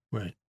condition.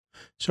 Right.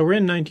 So we're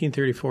in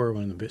 1934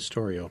 when the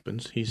story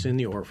opens. He's in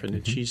the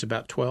orphanage. Mm-hmm. He's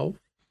about 12.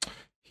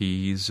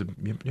 He's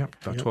about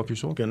 12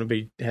 years old. Going to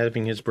be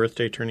having his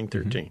birthday, turning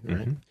 13, mm-hmm.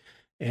 right?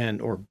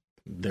 And or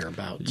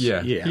thereabouts.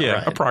 Yeah,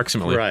 right.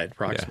 Approximately. Right,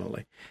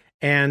 approximately.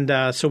 Yeah.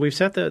 And so we've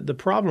set the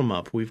problem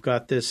up. We've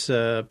got this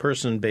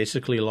person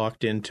basically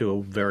locked into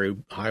a very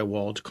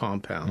high-walled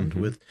compound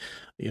mm-hmm. with,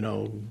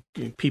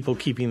 people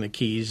keeping the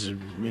keys,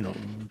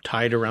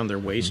 tied around their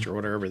waist mm-hmm. or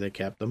whatever they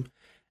kept them.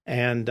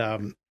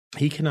 And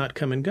he cannot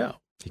come and go,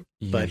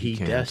 but he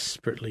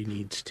desperately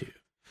needs to.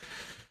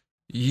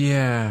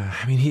 Yeah,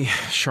 I mean,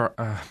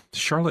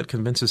 Charlotte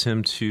convinces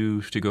him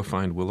to go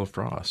find Willow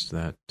Frost,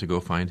 to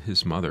go find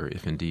his mother,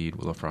 if indeed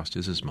Willow Frost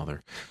is his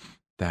mother,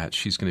 that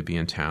she's going to be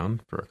in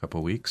town for a couple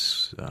of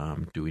weeks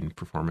doing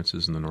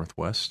performances in the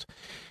Northwest,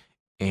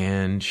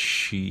 and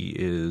she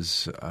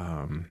is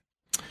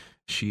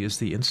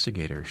the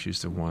instigator.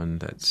 She's the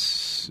one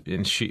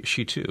and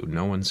she too,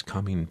 no one's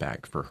coming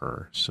back for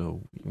her,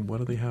 so what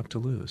do they have to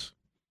lose?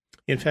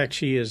 In fact,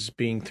 she is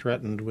being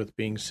threatened with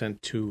being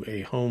sent to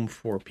a home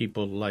for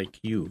people like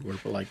you or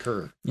like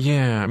her.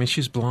 Yeah, I mean,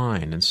 she's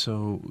blind, and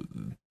so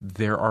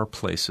there are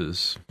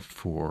places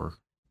for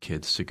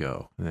kids to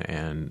go.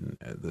 And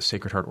the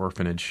Sacred Heart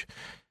Orphanage,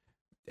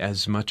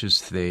 as much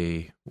as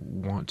they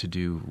want to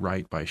do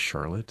right by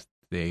Charlotte,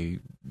 they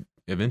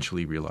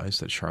eventually realize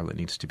that Charlotte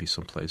needs to be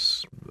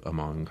someplace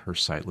among her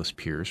sightless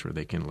peers where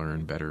they can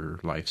learn better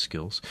life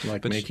skills.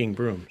 Making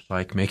brooms.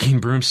 Like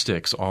making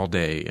broomsticks all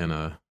day in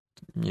a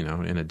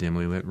in a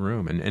dimly lit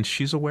room. And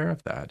she's aware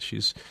of that.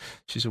 She's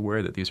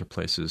aware that these are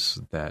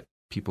places that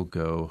people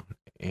go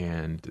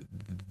and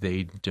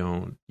they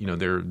don't,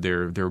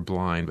 they're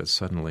blind, but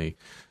suddenly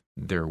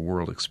their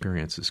world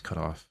experience is cut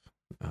off,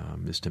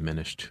 is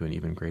diminished to an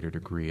even greater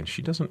degree. And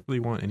she doesn't really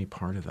want any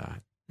part of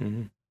that.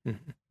 Mm-hmm.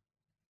 Mm-hmm.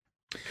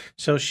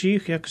 So she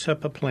hooks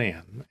up a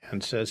plan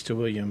and says to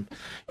William,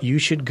 "You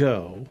should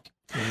go."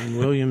 And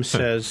William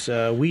says,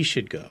 "We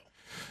should go."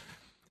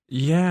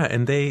 Yeah,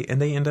 and they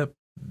end up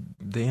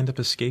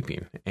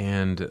escaping.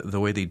 And the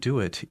way they do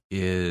it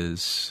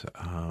is,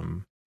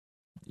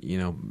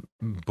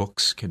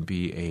 books can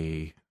be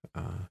a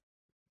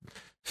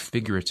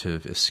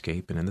figurative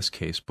escape, and in this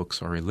case,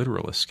 books are a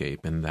literal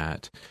escape. In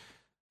that,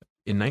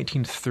 in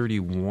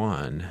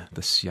 1931,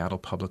 the Seattle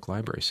Public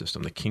Library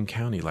System, the King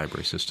County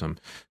Library System,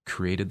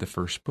 created the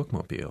first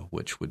bookmobile,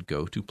 which would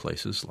go to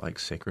places like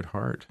Sacred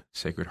Heart.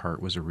 Sacred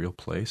Heart was a real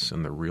place,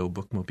 and the real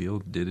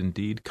bookmobile did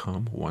indeed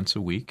come once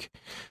a week.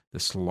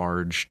 This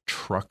large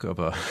truck of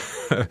a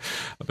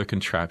of a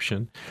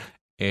contraption.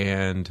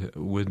 And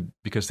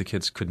because the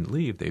kids couldn't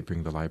leave, they'd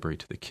bring the library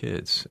to the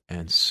kids.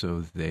 And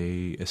so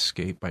they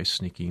escaped by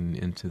sneaking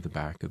into the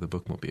back of the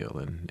bookmobile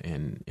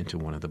and into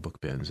one of the book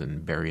bins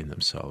and burying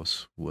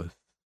themselves with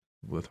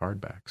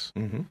hardbacks.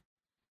 Mm-hmm.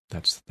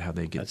 That's how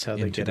they get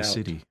into get the out.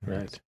 city.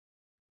 Right.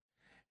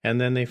 And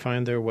then they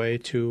find their way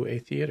to a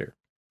theater.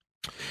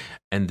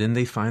 And then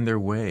they find their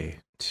way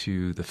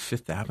to the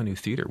Fifth Avenue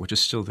Theater, which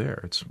is still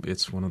there.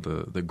 It's one of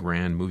the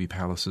grand movie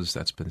palaces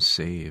that's been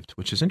saved,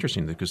 which is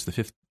interesting because the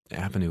Fifth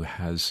Avenue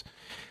has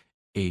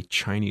a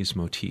Chinese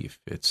motif.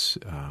 It's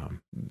an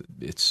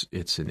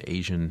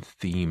Asian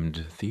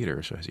themed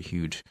theater, so it has a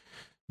huge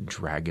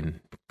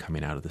dragon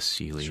coming out of the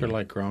ceiling. Sort of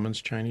like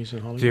Grauman's Chinese in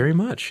Hollywood? Very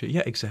much.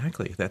 Yeah,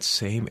 exactly. That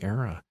same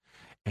era.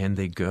 And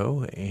they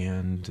go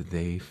and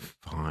they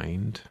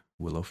find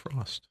Willow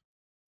Frost.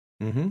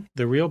 Mm-hmm.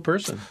 The real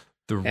person.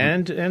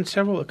 And a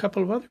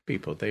couple of other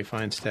people. They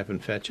find Stephen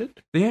Fetchit.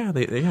 Yeah,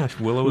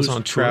 Willow was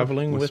on tour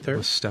traveling with her.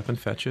 With Stephen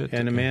Fetchit.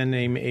 And a man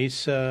named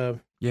Asa.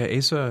 Yeah,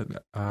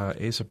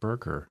 Asa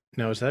Berger.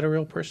 Now, is that a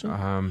real person?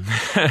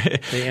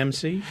 The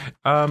MC?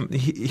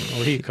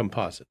 He a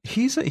composite.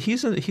 He's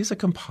a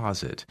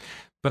composite,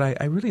 but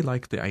I really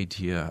like the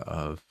idea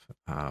of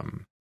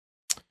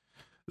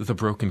the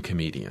broken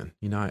comedian.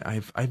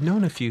 I've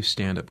known a few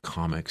stand-up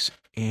comics,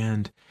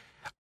 and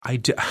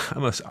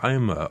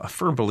I'm a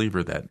firm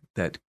believer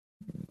that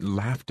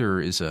laughter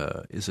is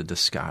a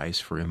disguise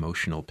for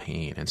emotional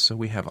pain. And so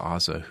we have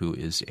Asa, who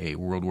is a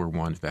World War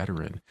I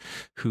veteran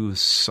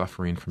who's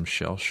suffering from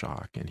shell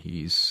shock, and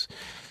his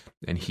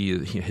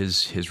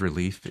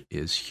relief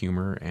is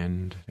humor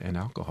and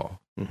alcohol.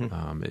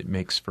 Mm-hmm. It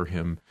makes for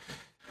him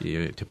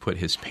to put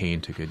his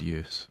pain to good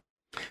use.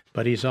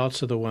 But he's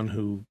also the one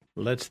who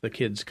lets the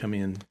kids come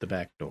in the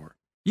back door.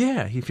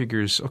 Yeah, he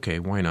figures, okay,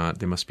 why not?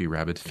 They must be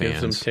rabid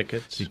fans. Gives them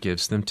tickets. He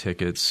gives them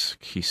tickets.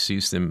 He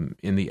sees them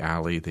in the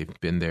alley. They've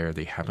been there.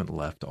 They haven't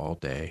left all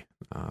day.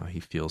 He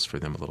feels for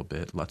them a little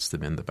bit, lets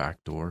them in the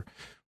back door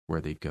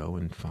where they go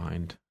and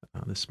find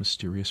this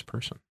mysterious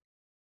person.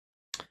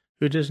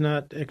 Who does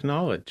not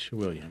acknowledge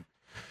William?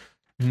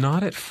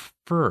 Not at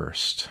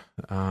first.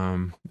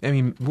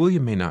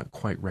 William may not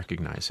quite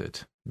recognize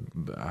it.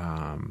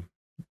 The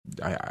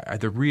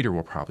reader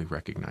will probably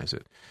recognize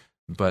it.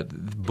 But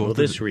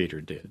this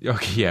reader did.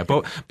 Okay, yeah.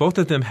 Both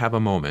of them have a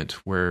moment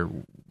where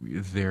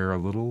they're a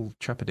little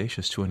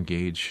trepidatious to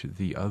engage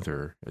the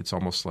other. It's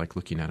almost like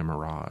looking at a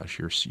mirage.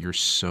 You're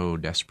so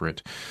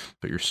desperate,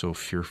 but you're so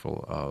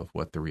fearful of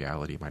what the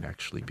reality might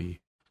actually be.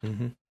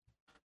 Mm-hmm.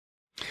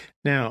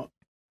 Now,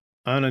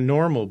 on a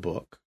normal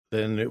book,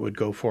 then it would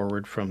go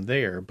forward from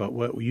there. But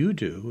what you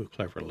do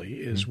cleverly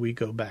is we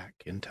go back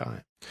in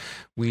time.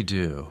 We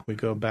do. We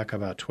go back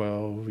about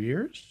 12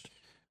 years.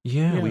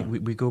 Yeah,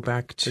 we go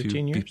back to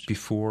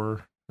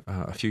before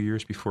a few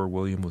years before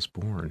William was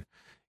born,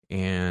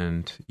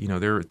 and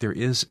there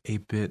is a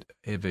bit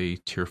of a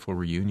tearful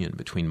reunion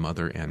between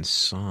mother and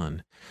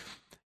son,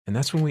 and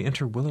that's when we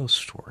enter Willow's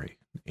story.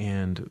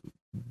 And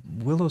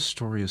Willow's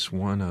story is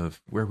one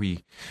of where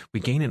we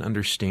gain an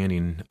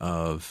understanding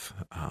of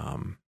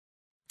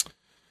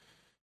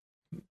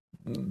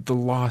the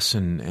loss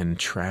and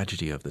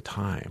tragedy of the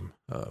time,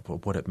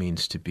 of what it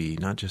means to be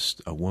not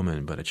just a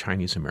woman, but a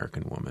Chinese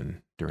American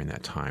woman during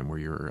that time, where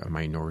you're a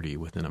minority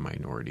within a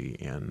minority,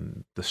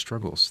 and the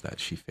struggles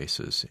that she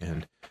faces,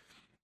 and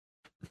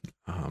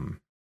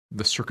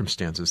the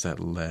circumstances that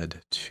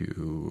led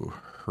to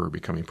her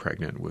becoming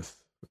pregnant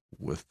with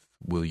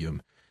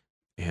William,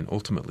 and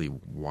ultimately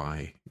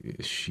why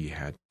she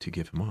had to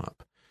give him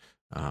up.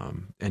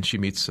 And she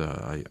meets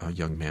a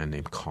young man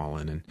named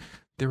Colin, and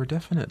there were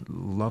definite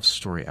love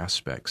story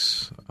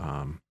aspects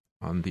on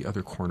the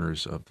other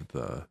corners of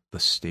the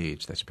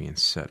stage that's being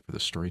set for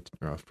the story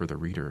for the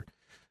reader,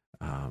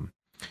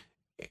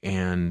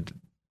 and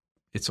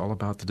it's all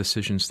about the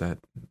decisions that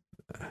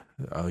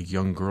a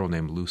young girl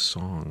named Lu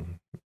Song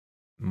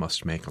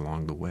must make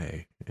along the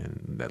way,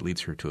 and that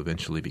leads her to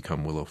eventually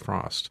become Willow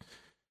Frost.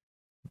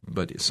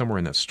 But somewhere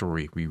in that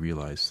story, we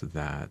realize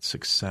that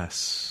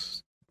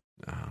success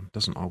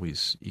doesn't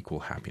always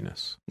equal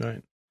happiness.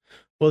 Right.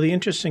 Well, the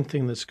interesting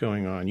thing that's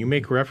going on, you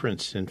make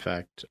reference, in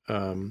fact,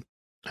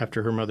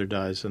 after her mother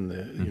dies and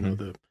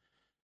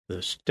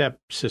the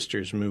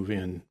stepsisters move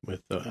in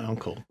with the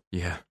uncle,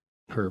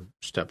 her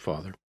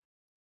stepfather.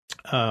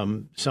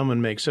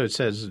 Someone makes, so it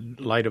says,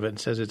 light of it, and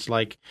says it's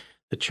like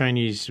the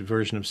Chinese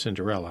version of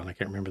Cinderella, and I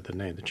can't remember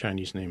the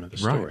Chinese name of the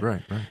story.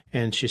 Right.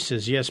 And she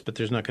says, yes, but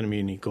there's not going to be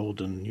any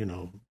golden,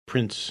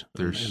 prince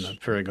and a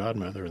fairy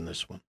godmother in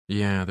this one.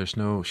 Yeah,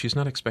 she's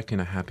not expecting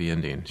a happy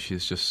ending.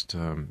 She's just,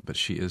 but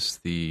she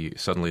is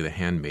suddenly the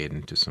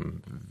handmaiden to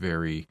some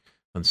very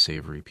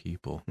unsavory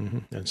people. Mm-hmm.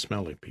 And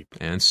smelly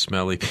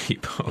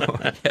people.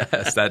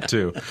 Yes, that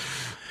too.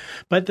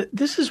 But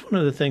this is one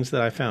of the things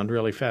that I found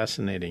really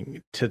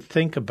fascinating to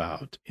think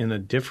about in a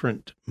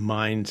different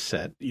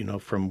mindset,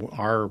 from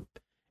our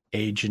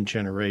age and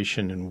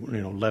generation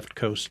and, left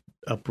coast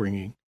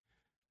upbringing.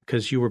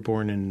 Because you were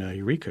born in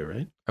Eureka,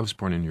 right? I was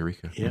born in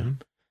Eureka. Yeah. Mm-hmm.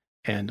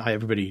 And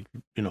everybody,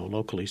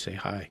 locally say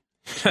hi.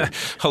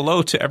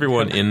 Hello to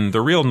everyone in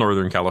the real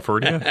Northern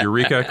California,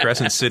 Eureka,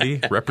 Crescent City,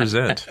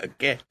 represent.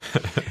 Okay.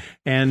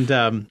 And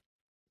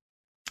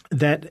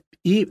that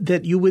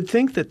you would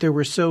think that there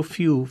were so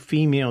few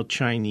female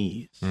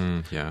Chinese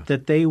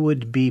that they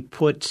would be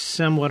put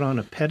somewhat on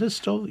a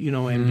pedestal,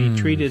 and be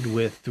treated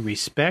with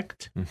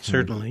respect,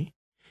 certainly.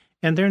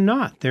 And they're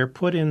not. They're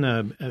put in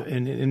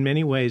in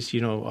many ways, a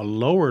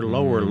lower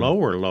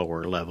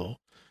level,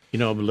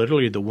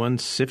 literally the one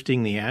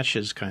sifting the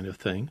ashes kind of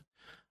thing,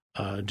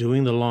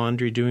 doing the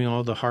laundry, doing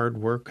all the hard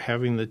work,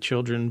 having the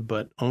children,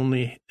 but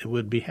only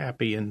would be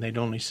happy and they'd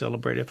only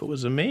celebrate if it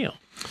was a male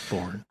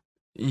born.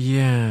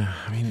 Yeah,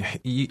 I mean,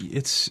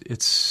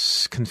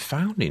 it's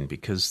confounding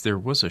because there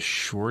was a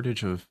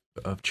shortage of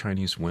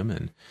Chinese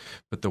women,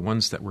 but the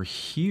ones that were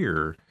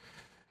here,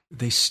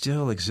 they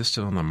still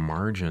existed on the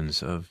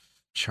margins of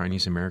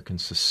Chinese American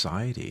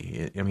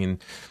society. I mean,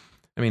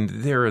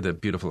 there are the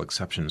beautiful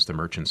exceptions, the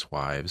merchants'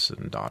 wives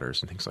and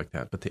daughters and things like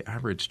that, but the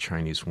average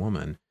Chinese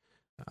woman,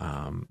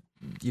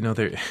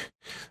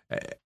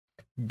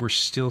 we're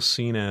still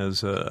seen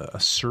as a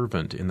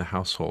servant in the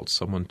household,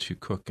 someone to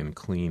cook and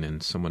clean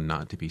and someone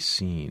not to be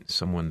seen,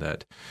 someone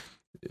that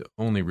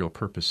only real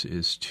purpose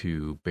is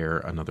to bear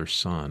another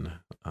son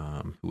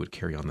who would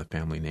carry on the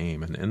family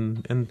name.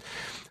 And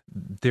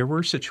there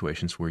were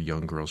situations where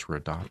young girls were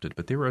adopted,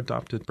 but they were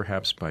adopted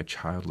perhaps by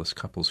childless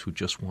couples who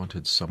just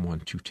wanted someone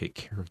to take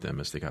care of them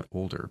as they got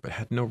older, but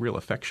had no real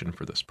affection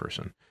for this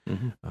person.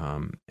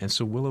 Mm-hmm. And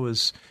so Willow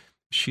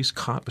she's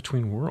caught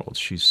between worlds.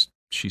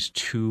 She's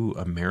too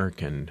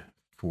American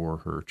for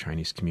her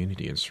Chinese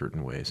community in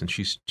certain ways, and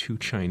she's too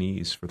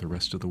Chinese for the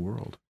rest of the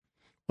world.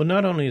 Well,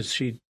 not only is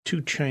she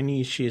too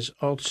Chinese, she is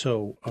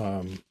also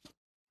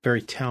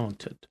very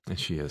talented. And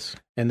she is.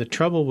 And the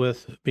trouble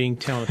with being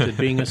talented,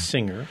 being a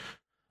singer,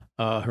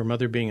 her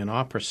mother being an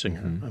opera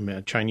singer,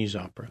 a Chinese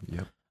opera,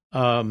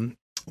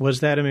 was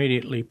that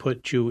immediately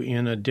put you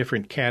in a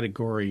different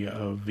category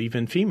of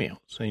even females.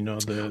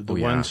 The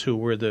ones who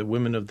were the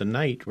women of the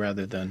night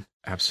rather than...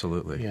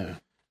 Absolutely. Yeah.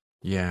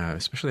 Yeah,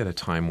 especially at a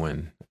time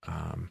when,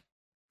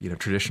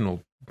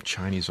 traditional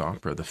Chinese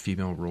opera, the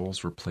female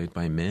roles were played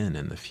by men,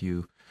 and the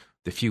few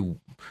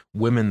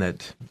women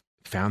that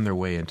found their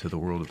way into the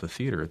world of the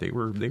theater, they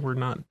were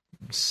not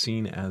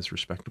seen as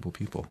respectable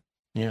people.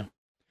 Yeah.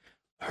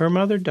 Her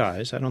mother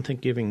dies. I don't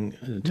think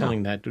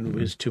telling that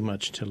is too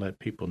much to let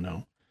people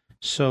know.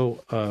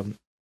 So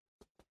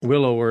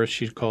Willow, or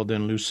she's called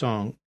then Lu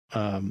Song,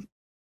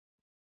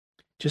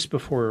 just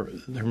before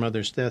her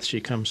mother's death, she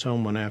comes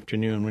home one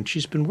afternoon when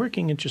she's been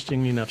working,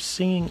 interestingly enough,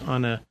 singing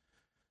on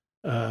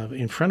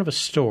in front of a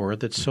store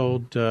that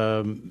sold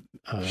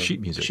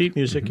sheet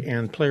music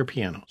and player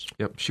pianos.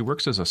 Yep, she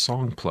works as a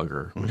song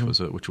plugger,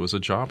 which was a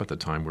job at the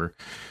time where,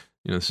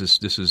 this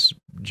is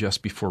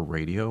just before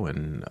radio,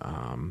 and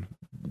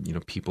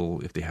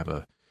people, if they have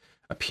a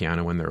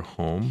piano in their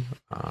home,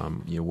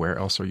 where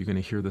else are you going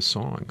to hear the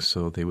song?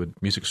 So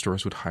music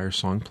stores would hire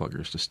song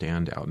pluggers to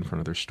stand out in front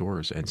of their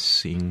stores and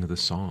sing the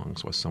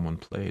songs while someone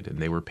played, and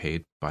they were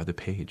paid by the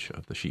page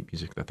of the sheet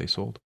music that they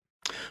sold.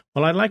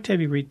 Well, I'd like to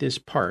have you read this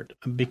part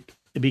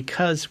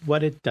because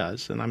what it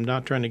does, and I'm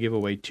not trying to give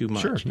away too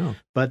much. Sure, no.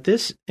 But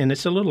this, and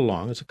it's a little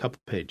long, it's a couple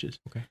pages.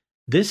 Okay.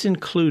 This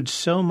includes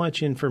so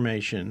much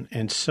information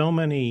and so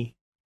many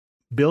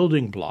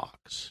building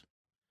blocks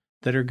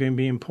that are going to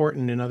be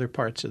important in other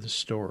parts of the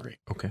story.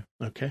 Okay.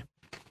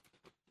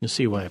 You'll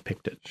see why I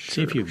picked it. Sure,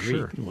 see if you agree.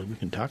 Sure. Well, we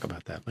can talk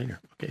about that later.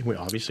 Okay. Well,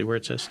 obviously where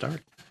it says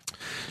start.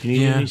 Do you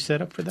need any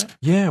setup for that?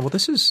 Yeah. Well,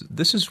 this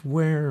is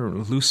where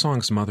Lu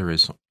Song's mother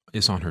is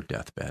on her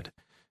deathbed.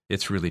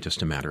 It's really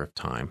just a matter of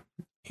time.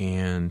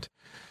 And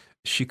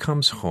she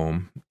comes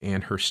home,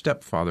 and her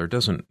stepfather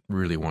doesn't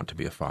really want to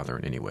be a father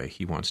in any way.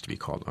 He wants to be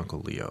called Uncle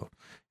Leo.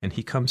 And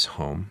he comes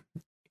home,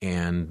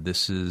 and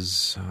this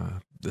is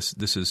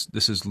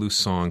Lu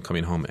Song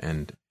coming home,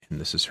 and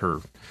this is her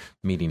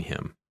meeting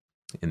him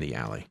in the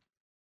alley.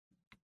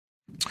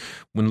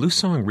 When Lu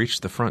Song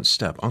reached the front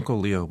step, Uncle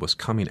Leo was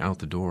coming out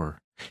the door.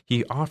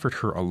 He offered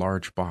her a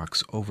large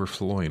box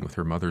overflowing with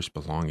her mother's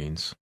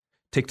belongings.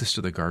 "Take this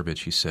to the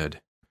garbage," he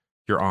said.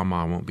 "Your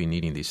Ama won't be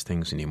needing these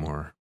things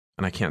anymore,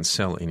 and I can't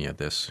sell any of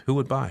this. Who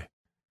would buy?"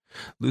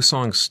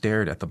 Lusong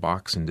stared at the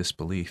box in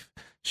disbelief.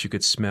 She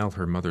could smell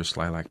her mother's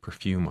lilac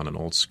perfume on an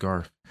old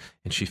scarf,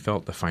 and she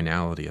felt the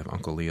finality of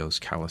Uncle Leo's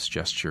callous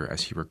gesture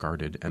as he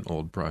regarded an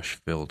old brush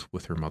filled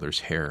with her mother's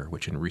hair,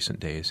 which in recent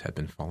days had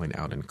been falling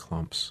out in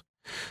clumps.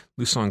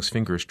 Lusong's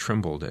fingers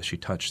trembled as she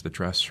touched the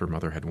dress her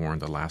mother had worn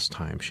the last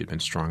time she had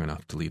been strong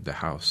enough to leave the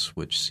house,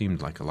 which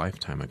seemed like a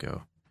lifetime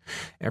ago.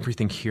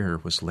 Everything here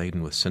was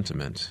laden with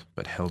sentiment,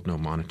 but held no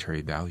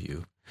monetary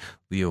value.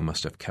 Leo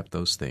must have kept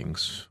those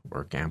things,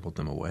 or gambled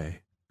them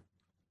away.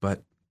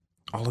 "But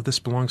all of this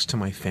belongs to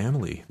my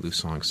family,"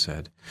 Lusong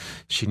said.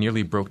 She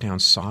nearly broke down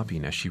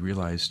sobbing as she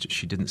realized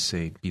she didn't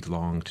say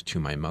 "belonged to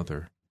my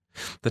mother."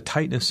 The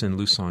tightness in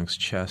Lusong's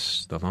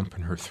chest, the lump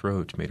in her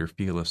throat, made her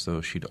feel as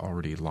though she'd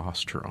already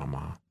lost her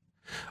Ama.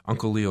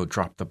 Uncle Leo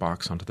dropped the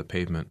box onto the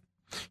pavement.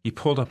 He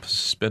pulled up his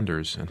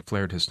suspenders and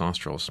flared his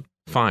nostrils.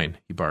 "Fine,"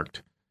 he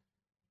barked.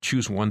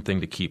 "Choose one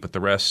thing to keep, but the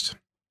rest—"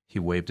 He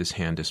waved his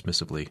hand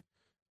dismissively.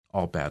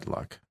 "All bad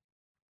luck."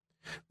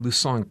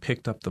 Lusong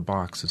picked up the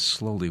box and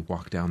slowly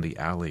walked down the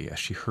alley as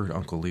she heard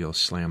Uncle Leo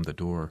slam the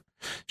door.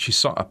 She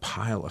saw a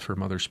pile of her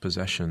mother's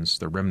possessions,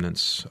 the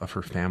remnants of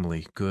her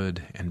family,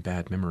 good and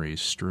bad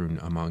memories strewn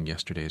among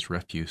yesterday's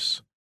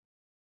refuse.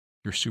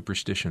 "Your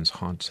superstitions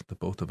haunt the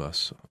both of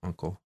us,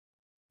 Uncle,"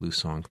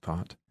 Lusong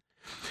thought.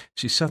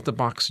 She set the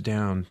box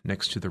down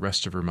next to the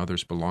rest of her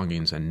mother's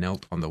belongings and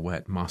knelt on the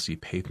wet, mossy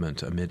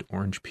pavement amid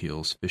orange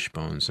peels, fish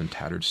bones, and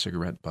tattered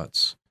cigarette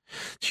butts.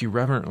 She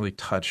reverently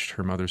touched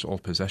her mother's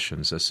old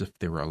possessions as if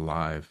they were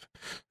alive.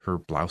 Her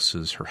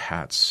blouses, her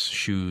hats,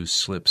 shoes,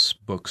 slips,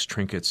 books,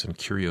 trinkets, and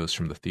curios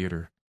from the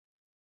theater.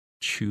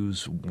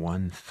 Choose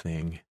one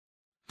thing.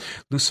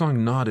 Lusong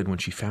nodded when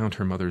she found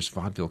her mother's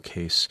vaudeville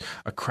case,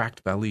 a cracked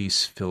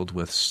valise filled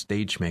with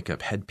stage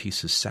makeup,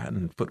 headpieces,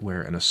 satin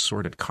footwear, and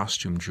assorted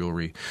costume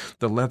jewelry.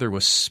 The leather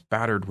was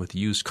spattered with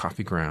used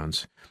coffee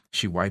grounds.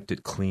 She wiped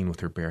it clean with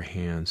her bare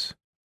hands.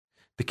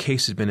 The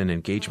case had been an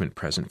engagement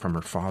present from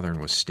her father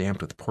and was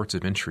stamped with ports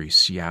of entry: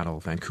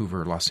 Seattle,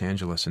 Vancouver, Los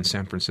Angeles, and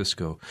San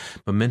Francisco,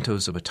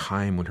 mementos of a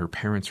time when her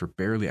parents were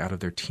barely out of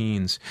their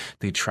teens.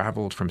 They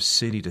traveled from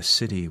city to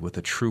city with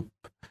a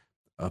troupe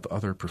of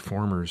other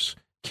performers,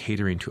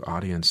 catering to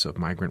audience of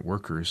migrant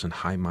workers and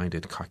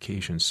high-minded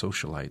Caucasian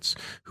socialites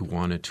who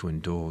wanted to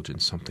indulge in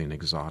something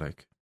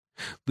exotic.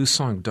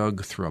 Lusong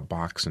dug through a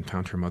box and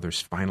found her mother's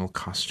final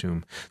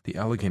costume, the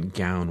elegant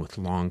gown with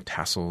long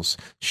tassels,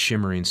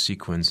 shimmering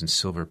sequins, and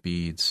silver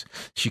beads.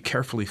 She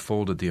carefully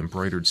folded the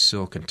embroidered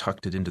silk and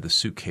tucked it into the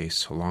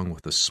suitcase, along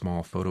with a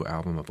small photo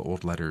album of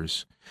old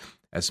letters,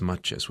 as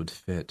much as would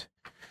fit.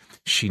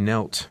 She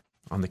knelt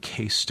on the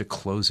case to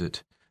close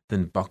it,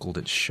 then buckled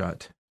it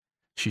shut.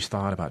 She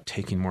thought about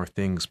taking more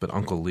things, but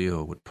Uncle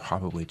Leo would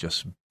probably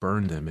just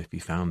burn them if he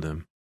found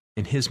them.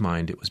 In his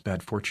mind, it was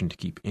bad fortune to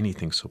keep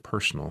anything so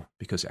personal,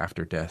 because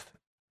after death,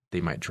 they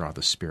might draw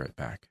the spirit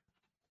back.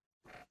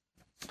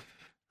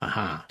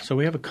 Aha. So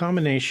we have a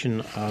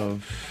combination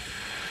of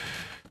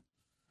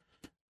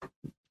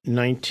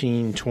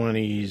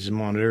 1920s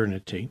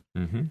modernity,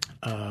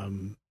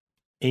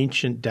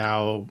 ancient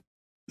Tao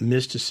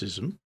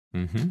mysticism,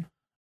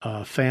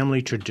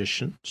 family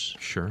traditions.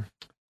 Sure.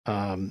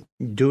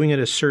 Doing it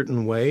a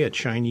certain way, a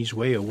Chinese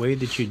way, a way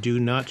that you do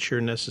not sure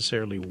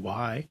necessarily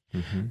why,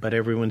 but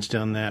everyone's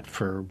done that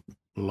for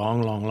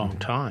long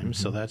time,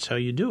 so that's how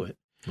you do it.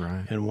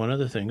 Right. And one of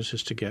the things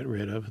is to get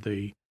rid of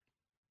the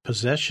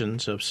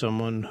possessions of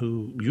someone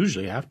who,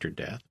 usually after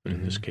death, but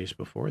in this case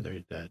before they're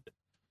dead,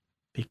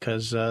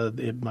 because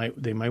they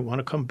might want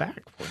to come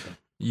back for them.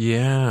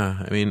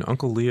 Yeah, I mean,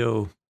 Uncle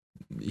Leo,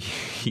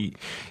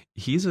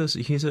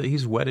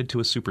 he's wedded to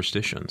his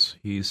superstitions.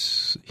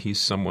 He's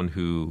someone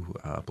who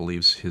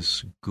believes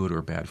his good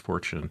or bad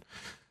fortune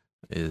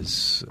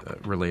is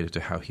related to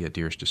how he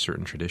adheres to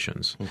certain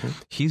traditions.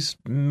 He's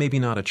maybe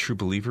not a true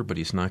believer, but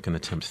he's not going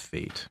to tempt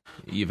fate,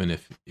 even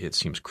if it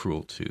seems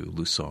cruel to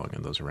Lusong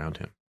and those around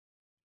him.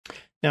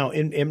 Now,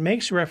 it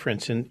makes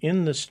reference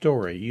in the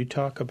story. You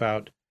talk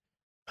about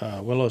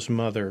Willow's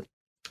mother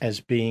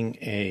as being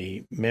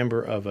a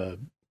member of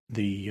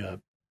the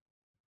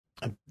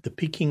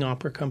Peking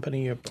Opera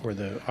Company or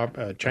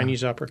the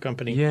Chinese Opera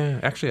Company. Yeah,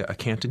 actually, a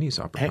Cantonese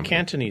opera company.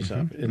 Cantonese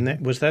opera.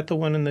 And was that the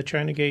one in the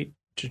China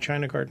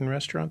Garden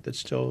restaurant? That's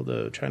still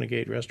the China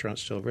Gate restaurant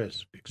still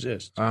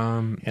exists.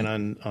 And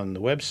on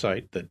the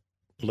website that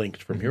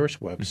linked from your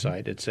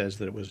website, it says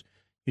that it was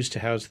used to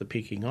house the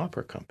Peking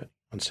Opera Company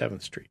on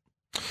 7th Street.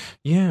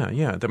 Yeah.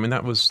 I mean,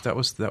 that was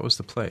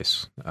the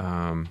place.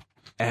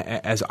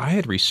 As I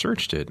had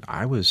researched it,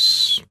 it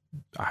was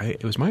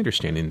my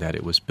understanding that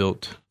it was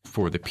built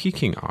for the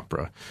Peking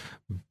Opera.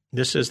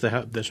 This is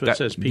that's what it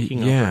says,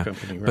 Peking Opera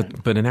Company,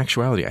 right? But in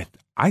actuality,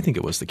 I think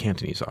it was the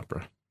Cantonese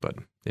Opera, but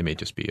it may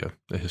just be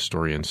a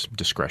historian's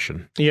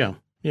discretion. Yeah,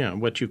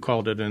 what you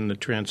called it in the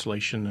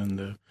translation and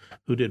the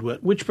who did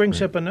what, which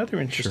brings up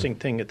another interesting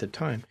thing at the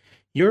time.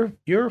 Your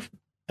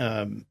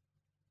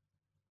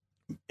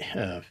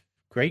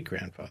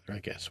great-grandfather, I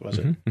guess, was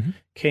it? Mm-hmm.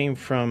 Came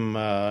from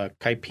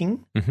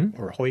Kaiping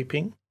or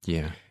Hoiping.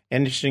 Yeah.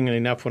 And interestingly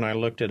enough, when I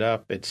looked it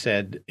up,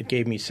 it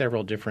gave me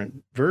several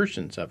different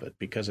versions of it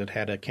because it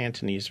had a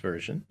Cantonese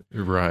version.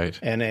 Right.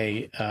 And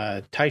a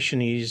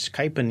Taishanese,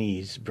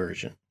 Kaipanese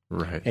version.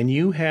 Right. And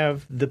you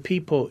have the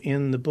people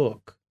in the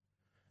book,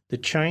 the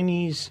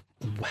Chinese,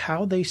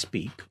 how they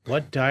speak,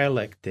 what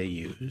dialect they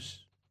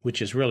use,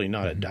 which is really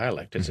not a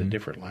dialect, it's a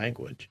different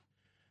language,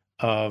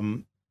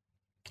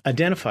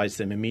 identifies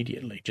them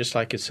immediately, just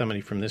like it's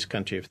somebody from this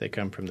country if they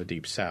come from the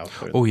Deep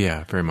South. Oh,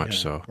 yeah, very much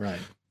so. Right.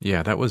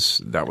 Yeah, that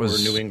was Or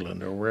New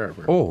England or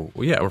wherever. Oh,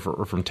 yeah, or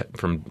from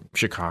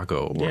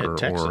Chicago, or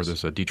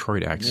there's a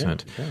Detroit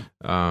accent.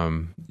 Yeah.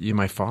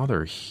 My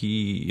father,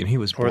 he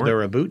was born. Or there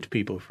are boot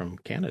people from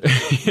Canada.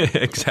 Yeah,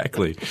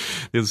 exactly,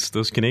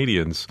 those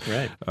Canadians.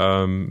 Right.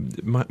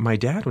 My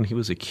dad, when he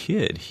was a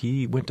kid,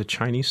 he went to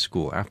Chinese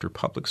school after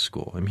public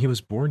school. I mean, he was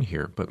born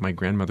here, but my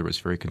grandmother was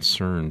very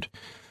concerned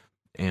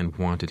and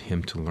wanted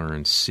him to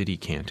learn city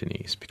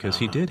Cantonese because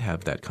he did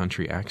have that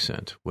country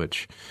accent,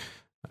 which.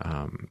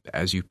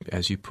 As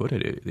you put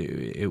it,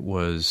 it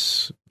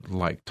was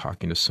like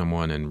talking to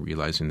someone and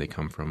realizing they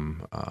come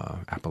from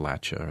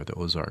Appalachia or the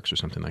Ozarks or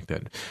something like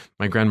that.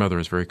 My grandmother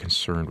was very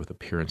concerned with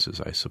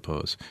appearances, I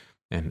suppose,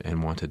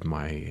 and wanted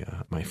my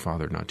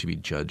father not to be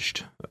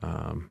judged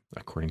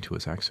according to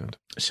his accent.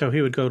 So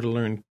he would go to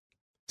learn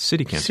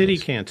city Cantonese. City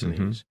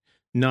Cantonese,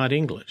 not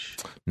English.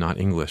 Not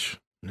English.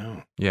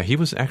 No. Yeah, he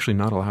was actually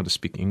not allowed to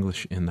speak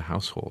English in the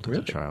household as a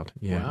Really? child.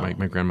 Yeah, Wow.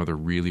 my grandmother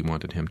really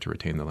wanted him to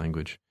retain the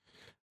language.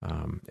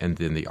 And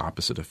then the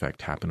opposite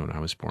effect happened when I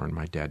was born.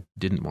 My dad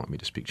didn't want me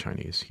to speak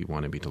Chinese. He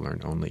wanted me to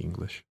learn only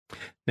English.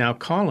 Now,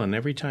 Colin,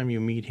 every time you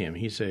meet him,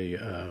 he's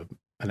an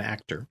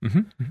actor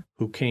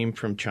who came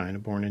from China,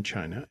 born in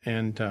China,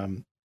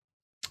 and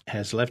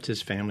has left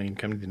his family and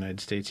come to the United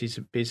States. He's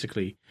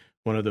basically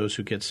one of those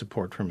who gets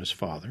support from his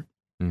father.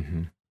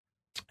 Mm-hmm.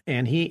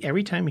 And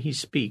every time he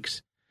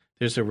speaks,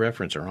 there's a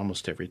reference, or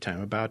almost every time,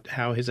 about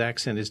how his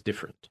accent is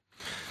different.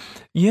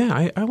 Yeah,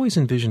 I always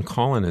envision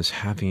Colin as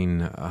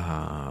having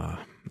a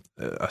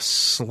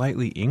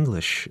slightly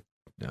English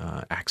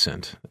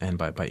accent, and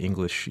by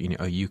English,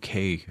 a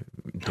UK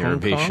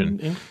derivation. Hong Kong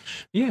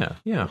English? Yeah,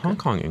 Okay. Hong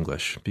Kong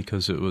English,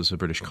 because it was a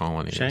British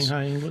colony.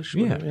 Shanghai English?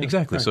 Yeah,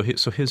 exactly. Right.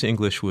 So his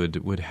English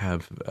would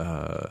have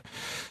a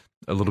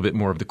little bit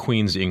more of the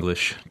Queen's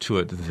English to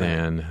it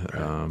than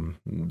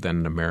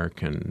an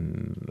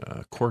American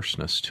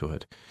coarseness to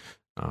it,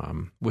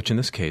 which in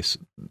this case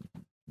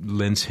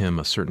lends him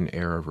a certain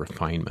air of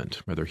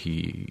refinement, whether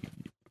he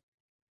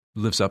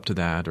lives up to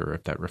that or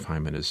if that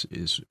refinement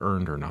is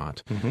earned or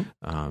not.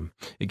 Mm-hmm.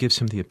 It gives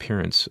him the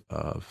appearance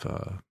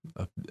of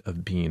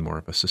being more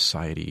of a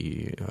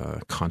society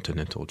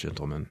continental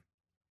gentleman.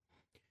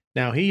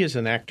 Now, he is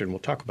an actor, and we'll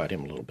talk about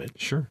him a little bit.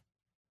 Sure.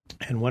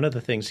 And one of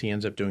the things he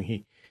ends up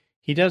doing,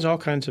 he does all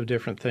kinds of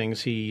different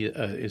things. He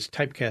is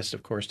typecast,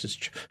 of course, as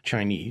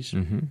Chinese.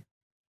 Mm-hmm.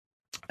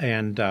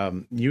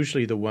 And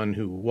usually the one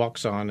who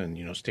walks on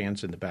and,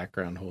 stands in the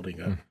background holding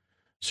a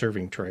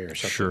serving tray or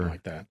something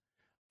like that.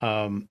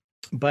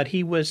 But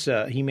he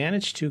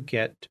managed to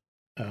get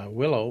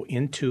Willow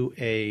into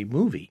a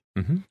movie,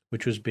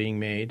 which was being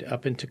made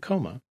up in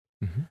Tacoma.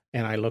 Mm-hmm.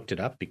 And I looked it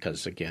up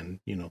because, again,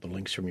 the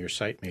links from your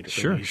site made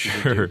it really easy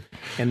to do.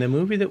 And the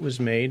movie that was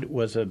made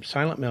was a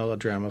silent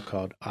melodrama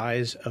called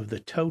Eyes of the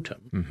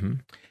Totem. Mm-hmm.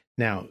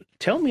 Now,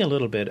 tell me a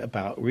little bit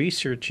about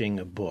researching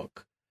a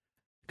book,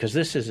 because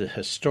this is a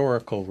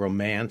historical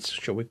romance,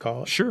 shall we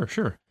call it?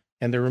 Sure.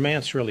 And the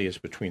romance really is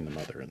between the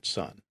mother and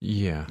son.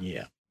 Yeah.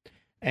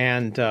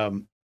 And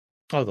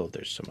although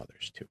there's some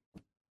others too,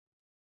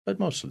 but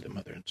mostly the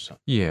mother and son.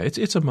 Yeah,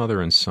 it's a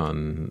mother and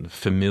son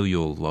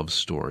familial love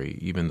story,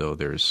 even though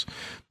there's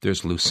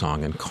Liu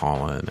Song and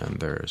Colin, and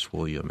there's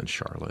William and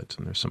Charlotte,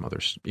 and there's some other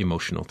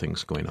emotional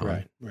things going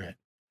on. Right.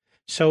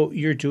 So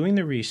you're doing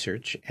the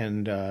research,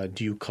 and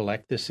do you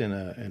collect this in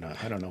a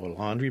I don't know, a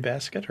laundry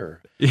basket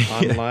or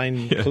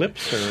online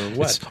clips or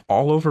what? It's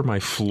all over my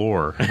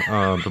floor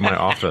of my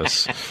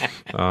office,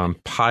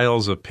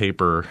 piles of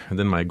paper, and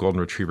then my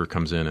golden retriever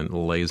comes in and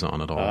lays on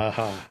it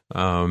all.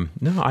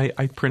 No,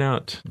 I print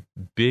out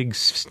big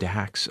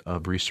stacks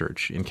of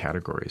research in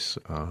categories,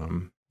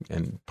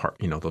 and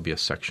there'll be a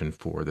section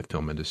for the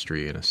film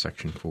industry and a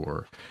section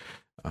for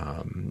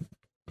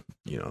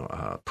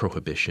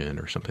prohibition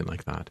or something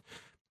like that.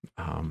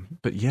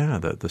 But yeah,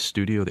 the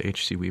studio, the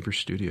H.C. Weaver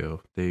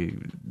studio,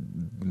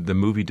 the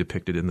movie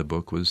depicted in the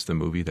book was the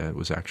movie that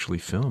was actually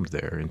filmed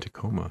there in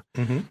Tacoma.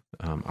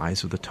 Mm-hmm.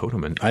 Eyes of the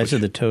Totem. Eyes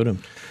of the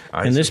Totem.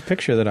 And this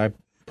picture that I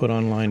put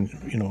online,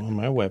 on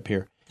my web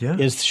here,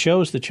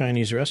 shows the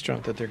Chinese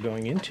restaurant that they're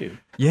going into.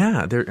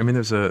 Yeah,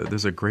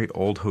 there's a great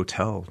old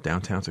hotel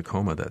downtown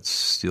Tacoma that's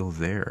still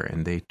there,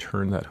 and they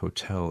turned that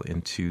hotel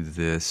into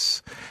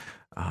this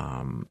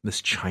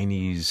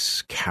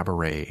Chinese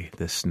cabaret,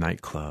 this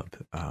nightclub.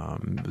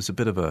 It was a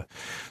bit of a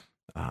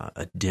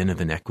den of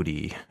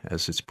inequity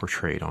as it's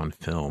portrayed on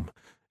film.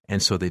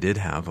 And so they did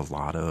have a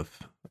lot of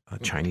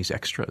Chinese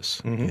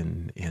extras.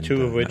 In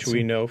two of which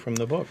we know from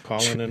the book,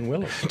 Colin and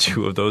Willow.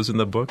 Two of those in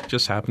the book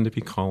just happen to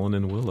be Colin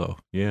and Willow.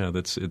 Yeah,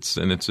 it's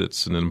an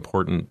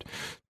important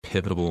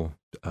pivotal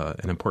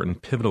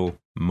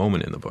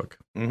moment in the book.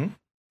 Mm-hmm.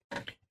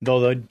 Though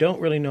they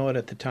don't really know it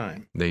at the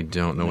time. They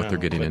don't know what they're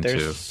getting into.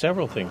 There's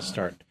several things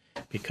start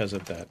because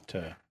of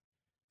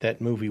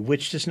that movie,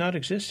 which does not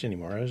exist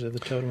anymore. As of the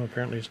Totem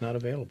apparently is not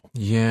available.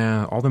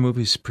 Yeah, all the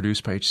movies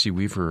produced by H.C.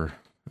 Weaver,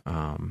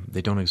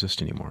 they don't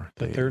exist anymore.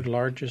 The third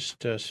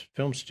largest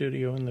film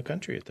studio in the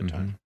country at the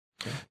time.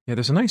 Yeah,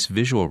 there's a nice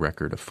visual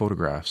record of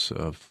photographs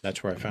of...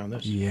 That's where I found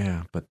this.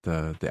 Yeah, but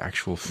the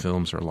actual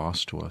films are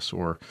lost to us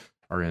or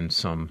are in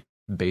some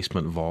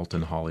basement vault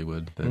in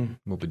Hollywood that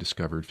will be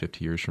discovered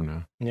 50 years from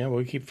now. Yeah, well,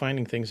 we keep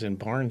finding things in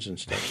barns and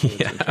stuff, so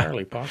it's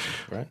entirely possible,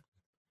 right?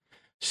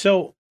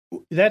 So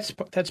that's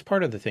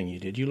part of the thing you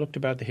did. You looked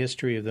about the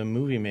history of the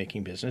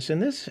movie-making business,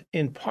 and this,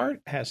 in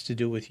part, has to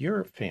do with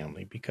your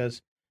family,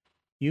 because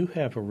you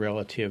have a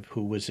relative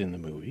who was in the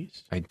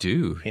movies. I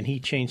do. And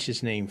he changed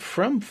his name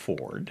from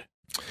Ford.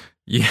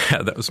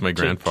 Yeah, that was my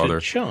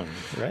grandfather. To Chung,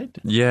 right?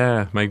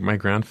 Yeah, my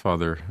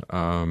grandfather.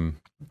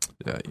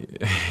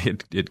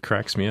 It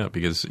cracks me up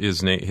because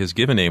his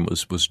given name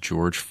was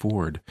George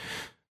Ford,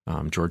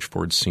 George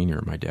Ford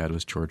Sr. My dad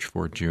was George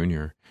Ford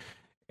Jr.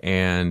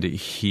 And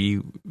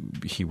he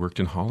worked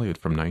in Hollywood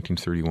from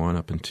 1931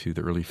 up into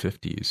the early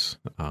 50s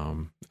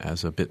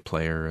as a bit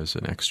player, as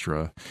an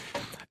extra.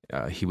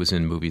 He was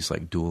in movies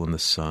like Duel in the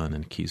Sun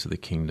and Keys of the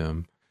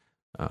Kingdom,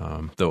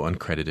 though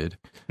uncredited.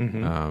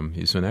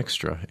 He's an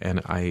extra. And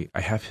I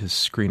have his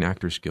Screen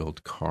Actors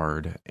Guild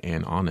card,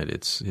 and on it,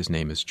 his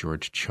name is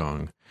George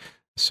Chung.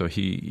 So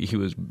he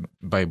was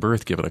by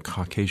birth given a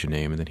Caucasian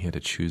name, and then he had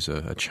to choose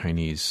a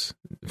Chinese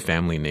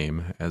family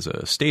name as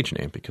a stage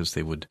name because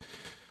they would,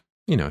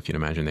 if you'd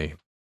imagine they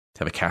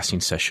have a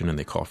casting session and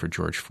they call for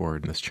George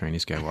Ford and this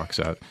Chinese guy walks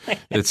out.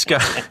 It's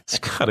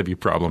got to be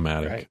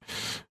problematic. Right.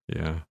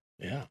 Yeah.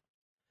 Yeah.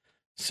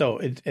 So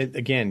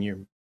again,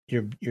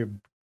 you're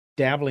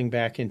dabbling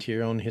back into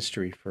your own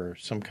history for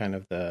some kind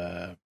of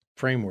the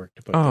framework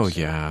to put. Oh this.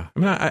 Yeah. I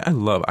mean,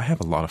 I have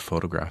a lot of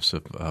photographs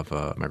of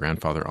my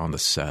grandfather on the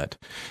set.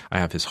 I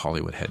have his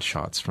Hollywood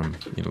headshots from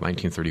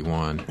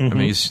 1931. I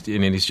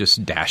mean, he's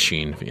just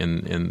dashing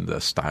in the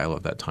style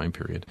of that time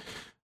period.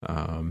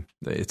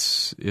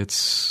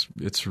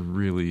 It's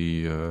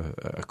really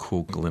a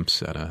cool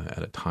glimpse at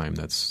a time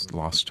that's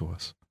lost to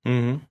us.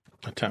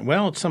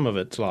 Well, some of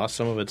it's lost,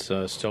 some of it's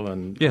still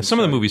in. Yeah, some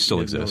of the movies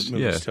still exist.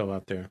 Still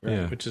out there, right?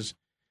 Yeah.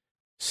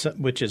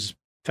 Which is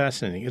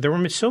fascinating. There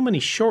were so many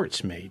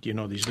shorts made.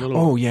 These little.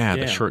 Oh yeah,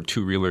 the short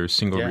 2-reelers,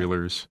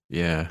 single-reelers.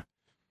 Yeah.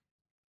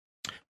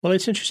 Well,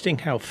 it's interesting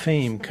how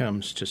fame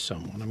comes to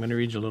someone. I'm going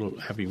to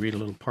have you read a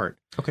little part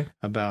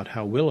about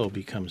how Willow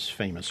becomes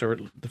famous, or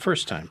the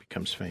first time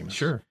becomes famous.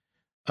 Sure.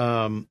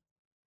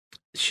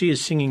 She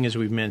is singing, as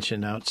we've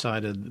mentioned,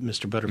 outside of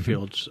Mr.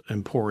 Butterfield's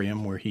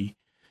Emporium, where he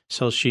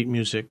sells sheet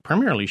music,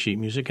 primarily sheet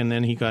music, and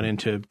then he got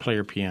into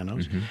player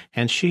pianos.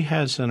 And she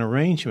has an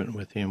arrangement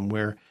with him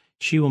where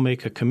she will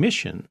make a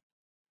commission.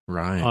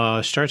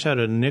 Right. Starts out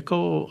at a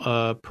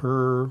nickel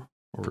per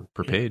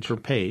page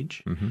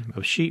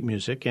of sheet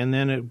music, and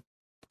then it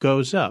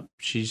goes up.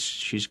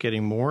 She's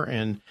getting more,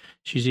 and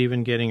she's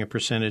even getting a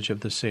percentage of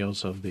the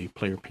sales of the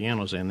player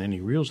pianos and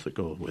any reels that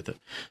go with it.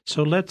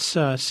 So let's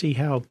see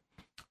how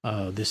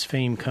this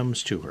fame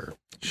comes to her.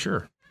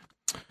 Sure.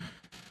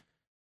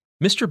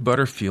 Mr.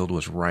 Butterfield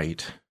was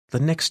right. The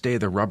next day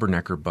the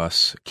Rubbernecker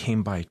bus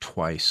came by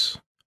twice,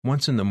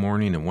 once in the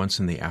morning and once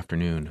in the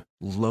afternoon,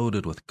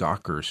 loaded with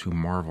gawkers who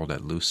marveled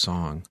at Lu's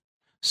song.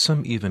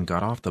 Some even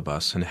got off the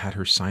bus and had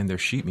her sign their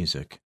sheet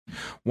music.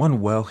 One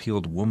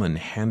well-heeled woman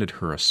handed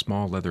her a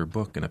small leather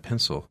book and a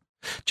pencil.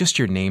 "Just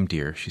your name,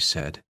 dear," she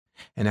said.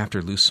 And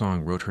after Lu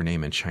Song wrote her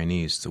name in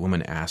Chinese, the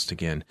woman asked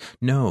again,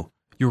 "No,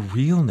 your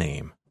real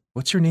name.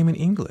 What's your name in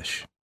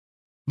English?"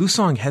 Lu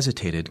Song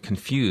hesitated,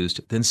 confused,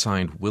 then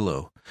signed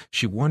Willow.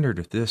 She wondered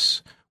if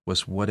this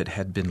was what it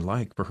had been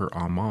like for her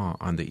ama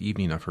on the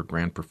evening of her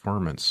grand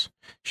performance.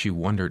 She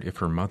wondered if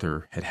her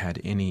mother had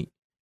had any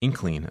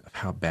inkling of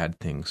how bad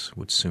things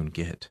would soon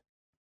get.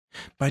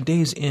 By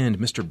day's end,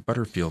 Mr.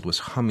 Butterfield was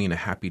humming a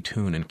happy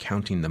tune and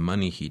counting the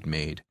money he'd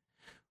made.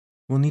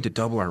 "We'll need to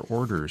double our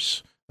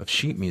orders of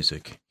sheet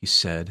music," he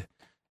said,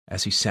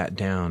 as he sat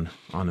down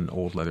on an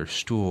old leather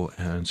stool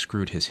and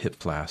unscrewed his hip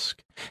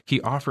flask.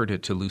 He offered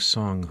it to Lu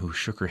Song, who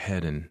shook her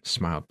head and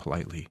smiled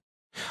politely.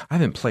 "I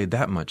haven't played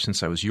that much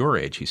since I was your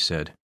age," he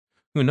said.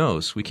 "Who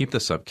knows? We keep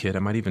this up, kid. I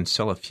might even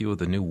sell a few of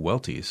the new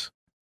Welties."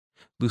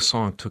 Lu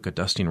Song took a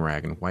dusting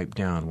rag and wiped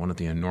down one of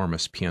the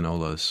enormous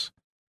pianolas.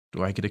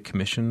 "Do I get a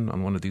commission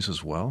on one of these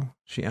as well?"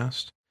 she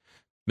asked.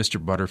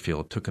 Mr.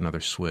 Butterfield took another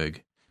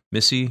swig.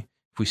 "Missy,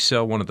 if we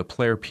sell one of the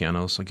player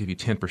pianos, I'll give you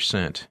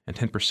 10%, and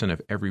 10%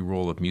 of every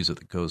roll of music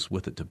that goes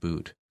with it to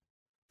boot.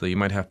 Though you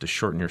might have to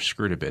shorten your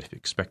skirt a bit if you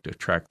expect to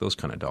attract those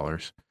kind of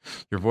dollars.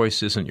 Your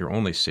voice isn't your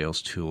only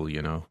sales tool,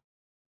 you know."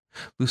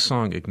 Lu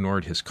Song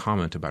ignored his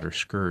comment about her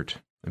skirt.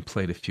 and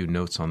played a few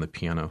notes on the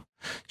piano.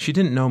 She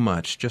didn't know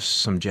much, just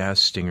some jazz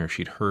stinger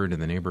she'd heard in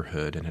the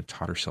neighborhood and had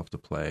taught herself to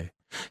play.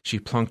 She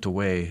plunked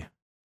away,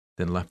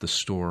 then left the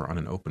store on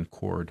an open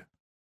chord.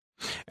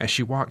 As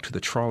she walked to the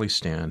trolley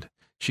stand,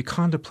 she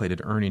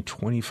contemplated earning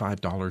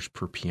 $25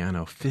 per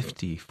piano,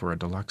 $50 for a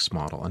deluxe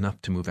model,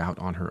 enough to move out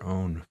on her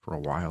own for a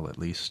while at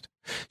least.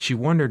 She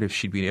wondered if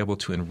she'd be able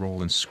to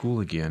enroll in school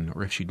again,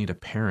 or if she'd need a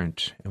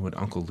parent, and would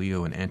Uncle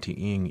Leo and Auntie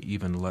Ing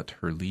even let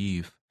her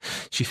leave.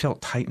 She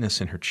felt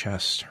tightness in her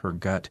chest, her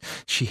gut.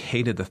 She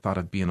hated the thought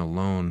of being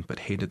alone, but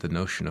hated the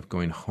notion of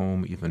going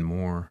home even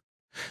more.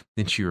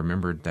 Then she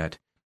remembered that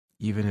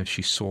even if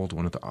she sold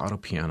one of the auto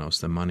pianos,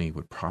 the money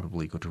would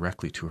probably go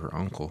directly to her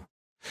uncle.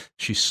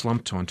 She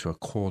slumped onto a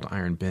cold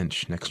iron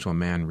bench next to a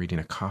man reading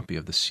a copy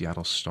of the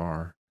Seattle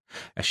Star.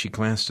 As she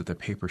glanced at the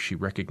paper, she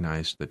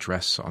recognized the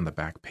dress on the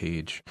back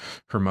page,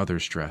 her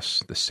mother's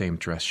dress, the same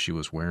dress she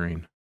was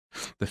wearing.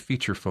 The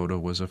feature photo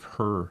was of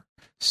her,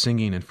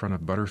 singing in front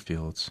of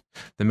Butterfields.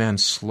 The man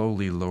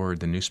slowly lowered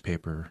the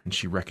newspaper, and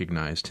she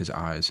recognized his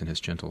eyes and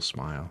his gentle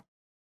smile.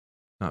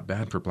 "Not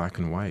bad for black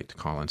and white,"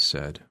 Collins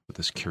said, with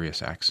his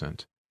curious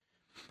accent,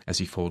 as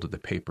he folded the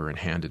paper and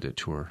handed it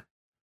to her.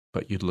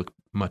 "But you'd look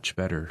much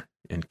better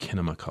in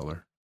kinema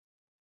color."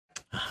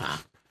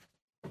 Aha.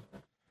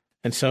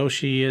 And so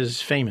she is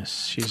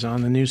famous. She's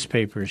on the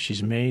newspaper.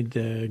 She's made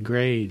the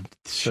grade,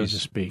 so to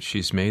speak.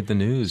 She's made the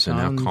news, and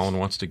now Colin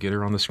wants to get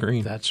her on the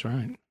screen. That's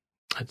right.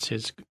 That's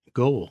his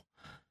goal.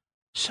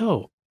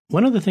 So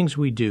one of the things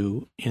we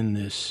do in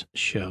this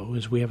show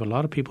is we have a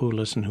lot of people who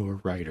listen who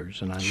are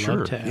writers, and I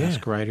love to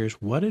ask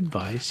writers what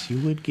advice you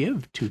would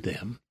give to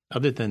them,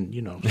 other than,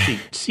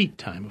 seat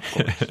time, of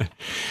course.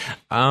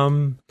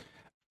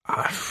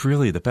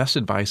 Really, the best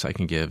advice I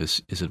can give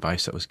is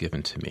advice that was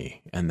given to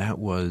me. And that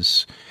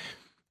was,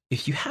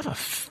 if you have a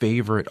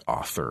favorite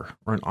author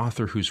or an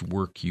author whose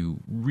work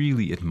you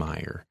really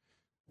admire,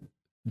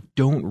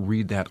 don't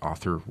read that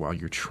author while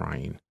you're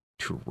trying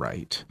to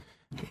write.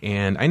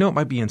 And I know it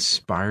might be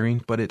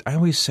inspiring, but I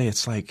always say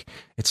it's like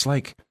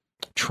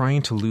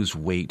trying to lose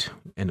weight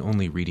and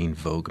only reading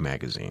Vogue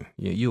magazine.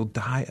 You'll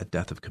die a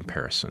death of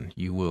comparison.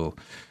 You will,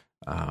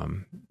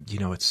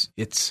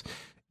 it's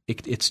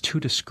too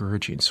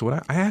discouraging. So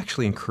what I've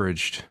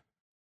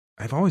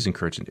always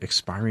encouraged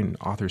aspiring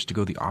authors to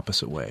go the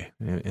opposite way.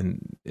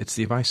 And it's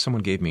the advice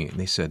someone gave me. And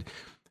they said,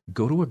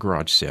 go to a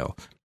garage sale,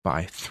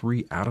 buy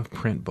 3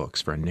 out-of-print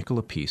books for a nickel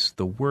a piece,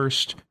 the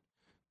worst,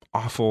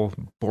 awful,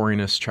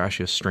 boringest,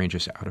 trashiest,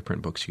 strangest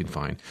out-of-print books you can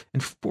find,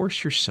 and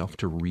force yourself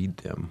to read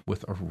them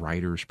with a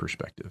writer's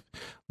perspective.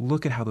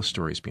 Look at how the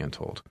story is being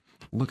told.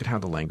 Look at how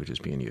the language is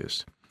being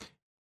used.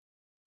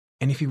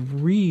 And if you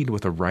read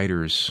with a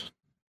writer's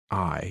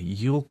eye,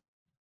 you'll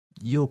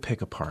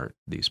pick apart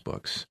these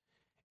books.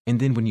 And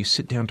then when you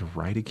sit down to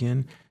write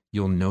again,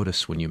 you'll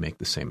notice when you make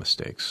the same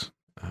mistakes.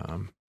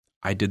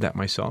 I did that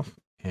myself,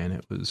 and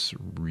it was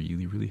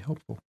really, really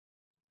helpful.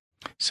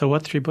 So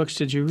what 3 books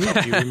did you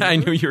read? Do you I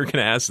knew you were going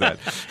to ask that.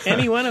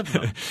 Any one of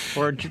them,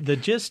 or the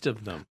gist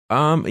of them?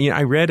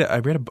 I read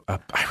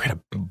a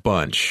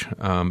bunch,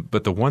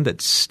 but the one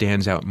that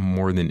stands out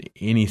more than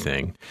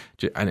anything,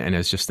 and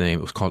it's just the name,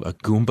 it was called A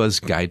Goomba's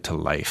Guide to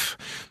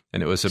Life,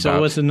 and it was about. So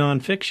it was a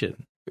nonfiction.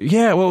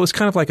 Yeah, well, it was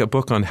kind of like a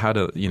book on how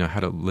to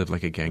live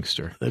like a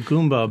gangster. The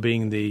Goomba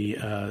being the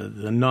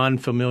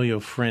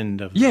non-familial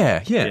friend of.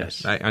 Yeah.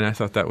 Yes. I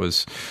thought it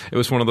was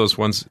one of those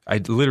ones. I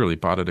literally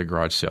bought it at a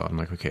garage sale. I'm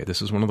like, okay,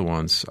 this is one of the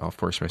ones. I'll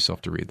force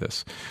myself to read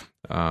this.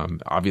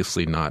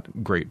 Obviously, not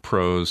great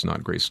prose,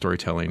 not great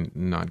storytelling,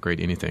 not great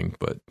anything,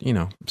 but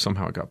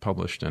somehow it got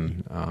published,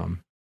 and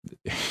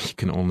you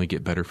can only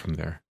get better from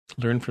there.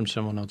 Learn from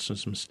someone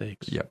else's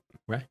mistakes. Yep.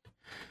 Right.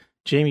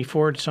 Jamie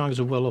Ford, Songs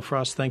of Willow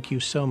Frost, thank you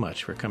so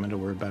much for coming to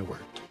Word by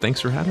Word.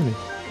 Thanks for having me.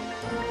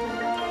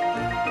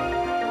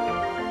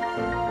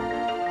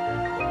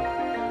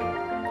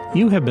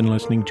 You have been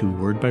listening to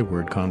Word by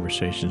Word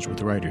conversations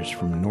with writers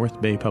from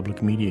North Bay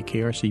Public Media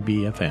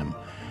KRCB FM,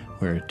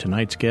 where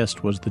tonight's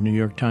guest was the New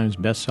York Times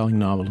bestselling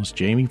novelist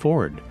Jamie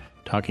Ford,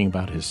 talking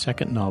about his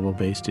second novel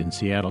based in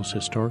Seattle's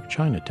historic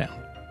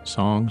Chinatown,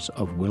 Songs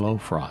of Willow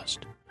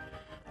Frost.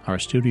 Our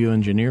studio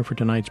engineer for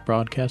tonight's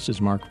broadcast is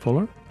Mark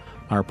Fuller.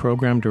 Our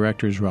program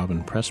director is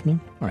Robin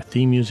Pressman. Our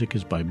theme music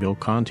is by Bill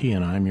Conti,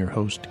 and I'm your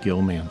host,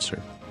 Gil Manser.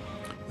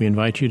 We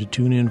invite you to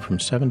tune in from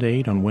 7 to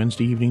 8 on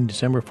Wednesday evening,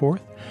 December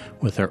 4th,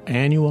 with our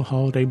annual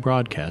holiday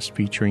broadcast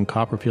featuring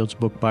Copperfield's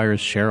book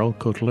buyers Cheryl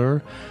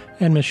Cotler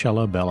and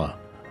Michelle Bella,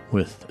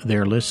 with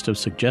their list of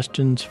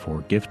suggestions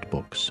for gift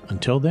books.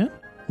 Until then,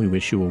 we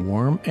wish you a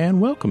warm and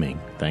welcoming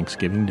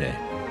Thanksgiving Day.